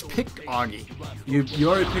thought I just picked Augie. You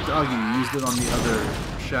already picked Agi. You used it on the other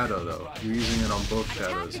shadow though. You're using it on both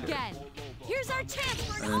shadows here. Again. Here's our chance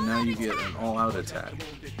for And then now you get an all-out attack.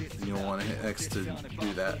 And you'll want to hit X to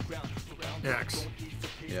do that. X.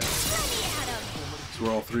 Yeah. So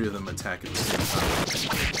where all three of them attack at the same time.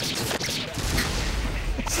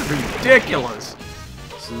 It's ridiculous.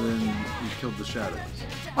 So then you killed the shadows.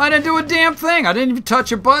 I didn't do a damn thing. I didn't even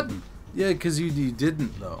touch a button. Yeah, because you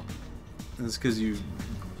didn't though. It's because you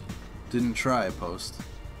didn't try, Post.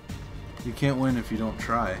 You can't win if you don't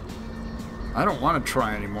try. I don't want to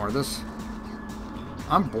try anymore.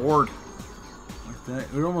 I'm bored. Like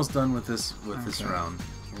that. We're almost done with this round.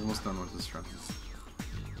 We're almost done with this round.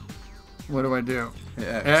 What do I do? Hit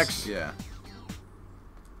X. X? Yeah.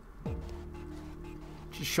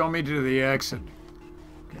 Just show me to the exit.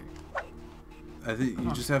 I think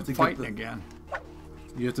you just have to fighting get again.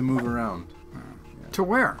 You have to move around. To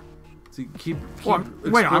where? To keep Well,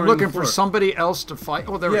 wait, I'm exploring looking the for floor. somebody else to fight.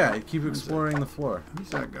 Oh, there we Yeah, go. keep exploring the floor. Who's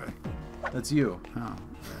that guy? That's you. Oh.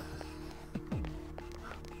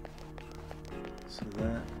 So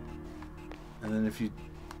that, and then if you.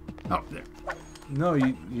 Oh, there. No,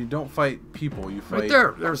 you don't fight people. You fight. Right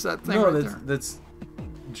there. There's that thing No, right that's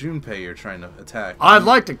Junpei you're trying to attack. I'd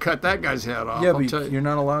like to cut that guy's head off. Yeah, I'll but tell you. you're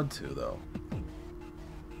not allowed to though.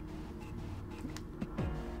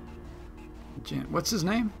 What's his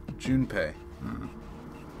name? Junpei.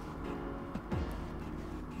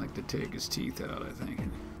 Like to take his teeth out, I think.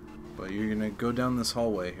 But you're gonna go down this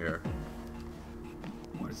hallway here.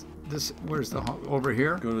 Where's this? Where's the over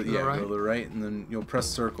here? Go to the right? go to the right, and then you'll press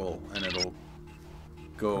circle, and it'll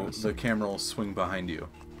go. The camera will swing behind you.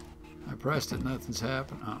 I pressed it. Nothing's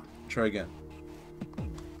happened. Oh. Try again.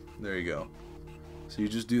 There you go. So you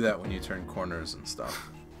just do that when you turn corners and stuff.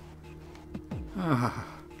 Like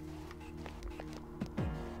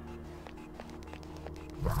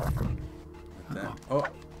that. Oh.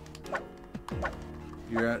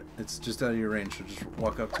 You're at. It's just out of your range, so just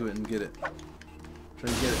walk up to it and get it. Try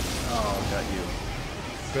to get it. Oh, got you.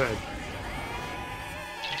 Good.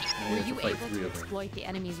 Were you able to exploit the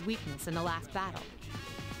enemy's weakness in the last battle?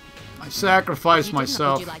 I sacrificed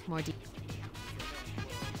myself. Would you like more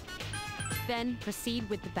then proceed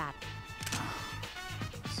with the battle.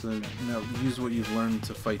 So now use what you've learned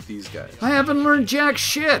to fight these guys. I haven't learned jack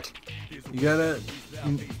shit. You gotta.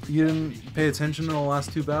 You didn't pay attention to the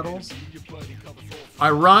last two battles? I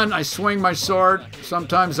run, I swing my sword,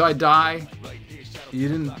 sometimes I die. You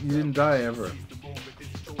didn't die ever.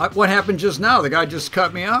 What happened just now? The guy just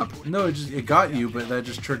cut me up. No, it got you, but that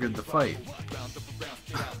just triggered the fight.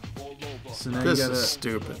 So now This you gotta, is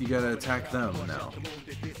stupid. You gotta attack them now.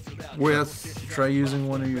 Try using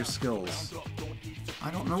one of your skills. I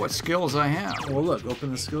don't know what skills I have. Well, look,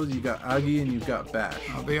 open the skills. You got Agi and you've got Bash.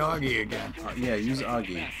 I'll be Agi again. Yeah, use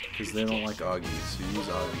Agi because they don't like Agi, so use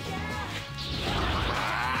Agi.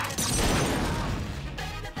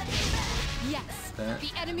 Yes. That.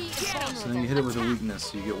 The enemy is vulnerable. So then you hit it with a weakness,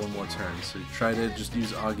 so you get one more turn. So try to just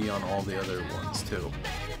use Agi on all the other ones too.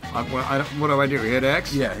 What do I do? Hit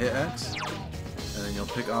X? Yeah, hit X, and then you'll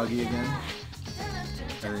pick Agi again,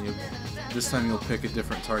 and then this time you'll pick a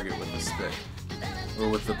different target with the stick. Or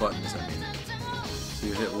with the buttons, I mean. So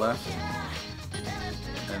you hit left,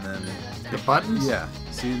 and then... The buttons? Yeah.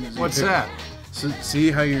 See, what's that? So, see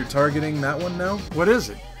how you're targeting that one now? What is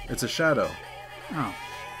it? It's a shadow. Oh.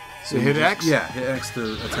 So you hit X? Yeah, hit X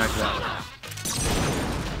to attack that one.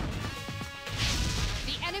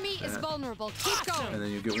 The enemy is vulnerable. Keep going. And then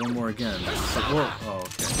you get one more again. It's like, whoa. Oh,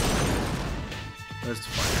 okay. That's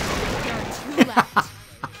fine. There are two left.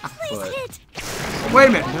 But, wait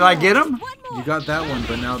a minute, did I get him? You got that one,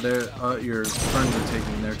 but now your friends are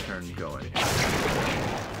taking their turn going.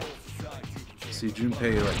 See,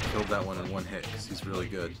 Junpei killed that one in one hit because he's really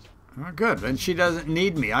good. Oh, good. And she doesn't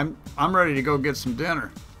need me. I'm ready to go get some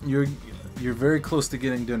dinner. You're very close to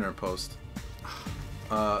getting dinner, Post.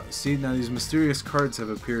 See, now these mysterious cards have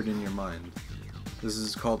appeared in your mind. This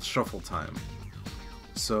is called shuffle time.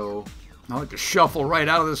 So I like to shuffle right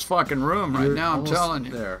out of this fucking room right now, I'm telling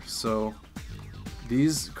you. There. So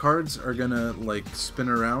these cards are gonna spin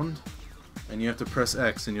around, and you have to press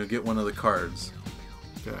X, and you'll get one of the cards.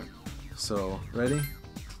 Okay. So ready?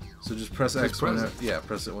 So just press X whenever. Yeah,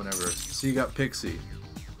 press it whenever. So you got Pixie.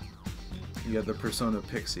 You got the persona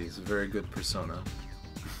Pixie. It's a very good persona.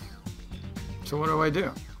 So what do I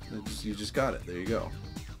do? You just got it. There you go.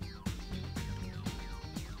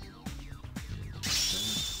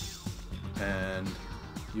 And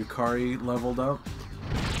Yukari leveled up.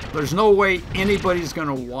 There's no way anybody's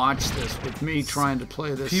gonna watch this with me trying to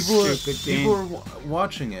play this stupid game. People are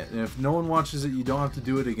watching it, and if no one watches it, you don't have to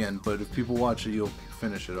do it again. But if people watch it, you'll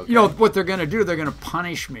finish it. Okay? You know what they're gonna do? They're gonna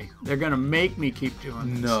punish me. They're gonna make me keep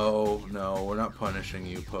doing this. No, we're not punishing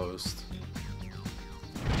you, Post.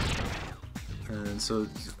 And so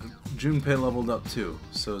Junpei leveled up too.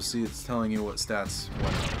 So see, it's telling you what stats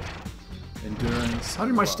went up. Endurance. How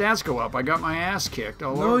did my stats go up? I got my ass kicked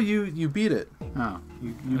all over. No, you beat it. Oh.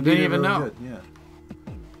 You I didn't even know. Good. Yeah.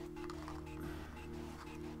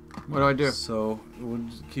 What do I do? So we'll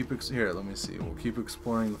just keep here. Let me see. We'll keep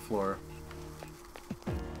exploring the floor.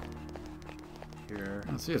 Here.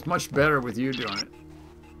 Let's see, it's much better with you doing it.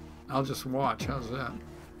 I'll just watch. How's that?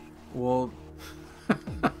 Well,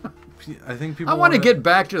 I think people. I want to get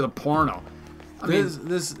back to the porno.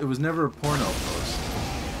 It was never a porno post.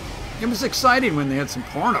 It was exciting when they had some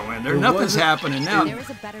porno in there. Nothing's happening now. There is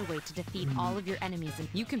a better way to defeat all of your enemies, and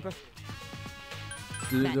you can.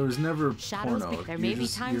 There was never shadows porno. There may be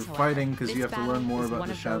times, you're fighting because you have to learn more about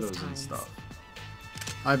the shadows and stuff.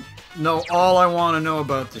 I know all I want to know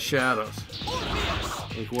about the shadows.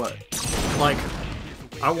 Like what? Like,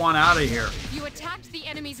 I want out of here. You attacked the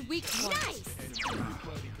enemy's weak points.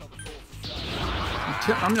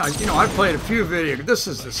 I've played a few videos. This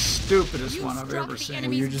is the stupidest one I've ever seen.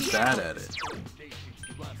 Well, you're just bad at it.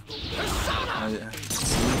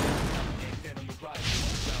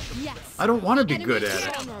 I don't want to be good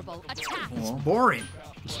at it. Well, it's boring.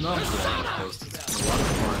 It's not boring, Post. It's a lot of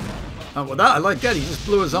fun. Oh, well, that, I like that. He just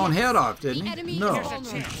blew his own head off, didn't he? No,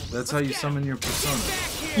 that's how you summon your persona.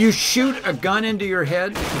 You shoot a gun into your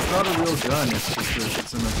head? It's not a real gun. It's just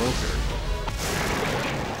it's an evoker.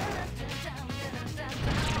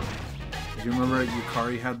 Do you remember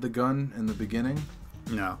Yukari had the gun in the beginning?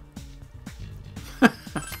 No.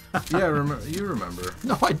 Yeah, you remember.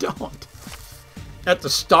 No, I don't. At the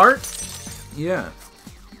start? Yeah.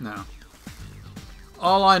 No.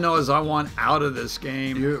 All I know is I want out of this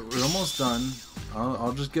game. We're almost done.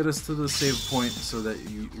 I'll just get us to the save point so that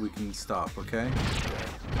we can stop, okay?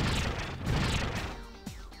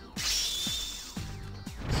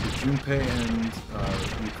 So Junpei and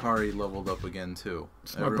Yukari leveled up again too.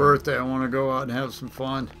 It's my birthday. I want to go out and have some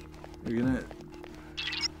fun. You're gonna...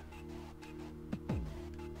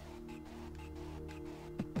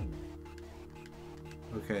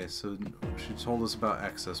 Okay, so she told us about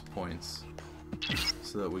access points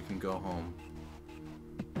so that we can go home.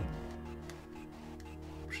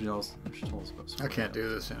 She told us about I can't do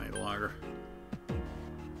this any longer.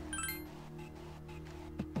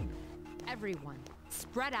 Everyone,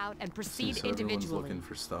 spread out and proceed So everyone's individually. looking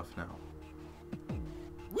for stuff now.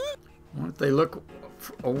 Why don't they look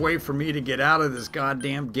a way for me to get out of this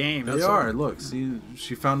goddamn game? They are. Look, see,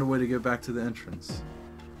 she found a way to get back to the entrance.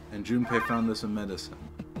 And Junpei found us a medicine.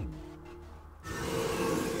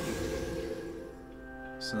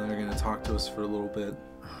 So now they're going to talk to us for a little bit.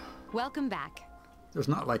 Welcome back. There's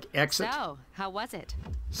not like exit. So, how was it?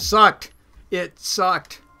 Sucked. It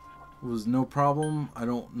sucked. It was no problem. I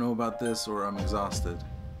don't know about this, or I'm exhausted.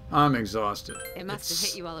 I'm exhausted. It must have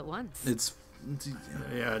hit you all at once.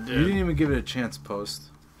 Yeah, it did. You didn't even give it a chance, Post.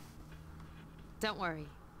 Don't worry.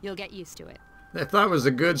 You'll get used to it. If that was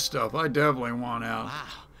the good stuff, I definitely want out. Wow.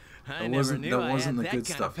 That wasn't the good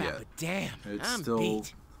stuff yet. Damn, It's I'm still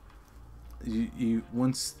beat. you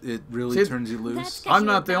once it really turns you loose. I'm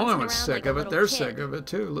not the only one sick of it. They're sick of it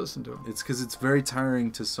too. Listen to them. It's because it's very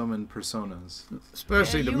tiring to summon personas.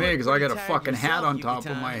 Especially to me, because I got a fucking hat on top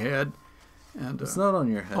of my head. And it's not on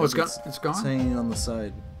your head. Oh, it's gone. It's gone. It's hanging on the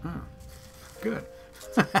side. Oh, good.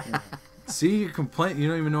 See, you complain. You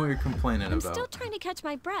don't even know what you're complaining I'm about. still trying to catch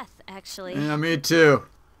my breath, actually. Yeah, me too.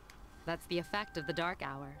 That's the effect of the dark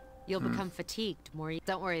hour. You'll become fatigued more.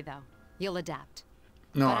 Don't worry though. You'll adapt.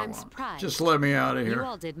 No, but I I'm won't. surprised. Just let me out of You here.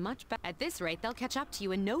 all did much better. At this rate, they'll catch up to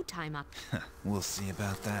you in no time. We'll see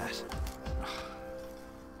about that.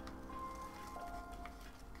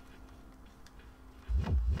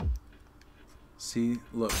 See,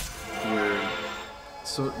 look, your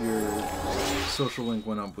social link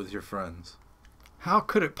went up with your friends. How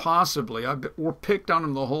could it possibly? We're picked on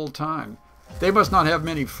them the whole time. They must not have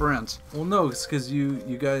many friends. Well, no, it's because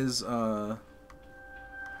you guys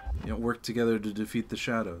worked together to defeat the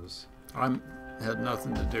shadows. I had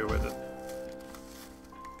nothing to do with it.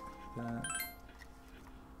 That.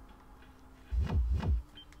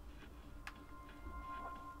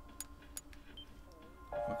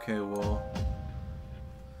 Okay, well,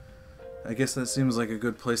 I guess that seems like a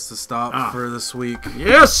good place to stop for this week.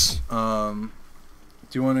 Yes. Do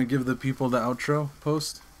you want to give the people the outro,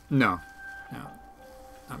 Post? No.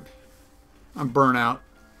 I'm burnt out.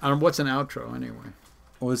 What's an outro anyway?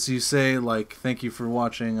 Well, it's you say like, "Thank you for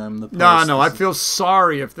watching." I'm the Post. No. I feel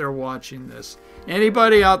sorry if they're watching this.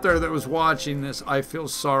 Anybody out there that was watching this, I feel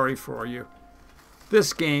sorry for you.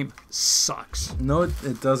 This game sucks. No,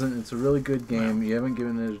 it doesn't. It's a really good game. You haven't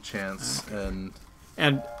given it a chance, and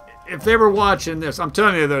if they were watching this, I'm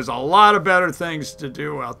telling you, there's a lot of better things to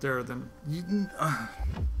do out there than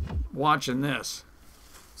watching this.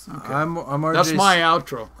 Okay. I'm RJ. That's my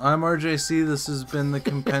outro. I'm RJC. This has been the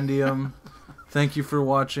Compendium. Thank you for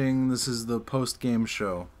watching. This is the post-game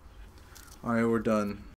show. All right, we're done.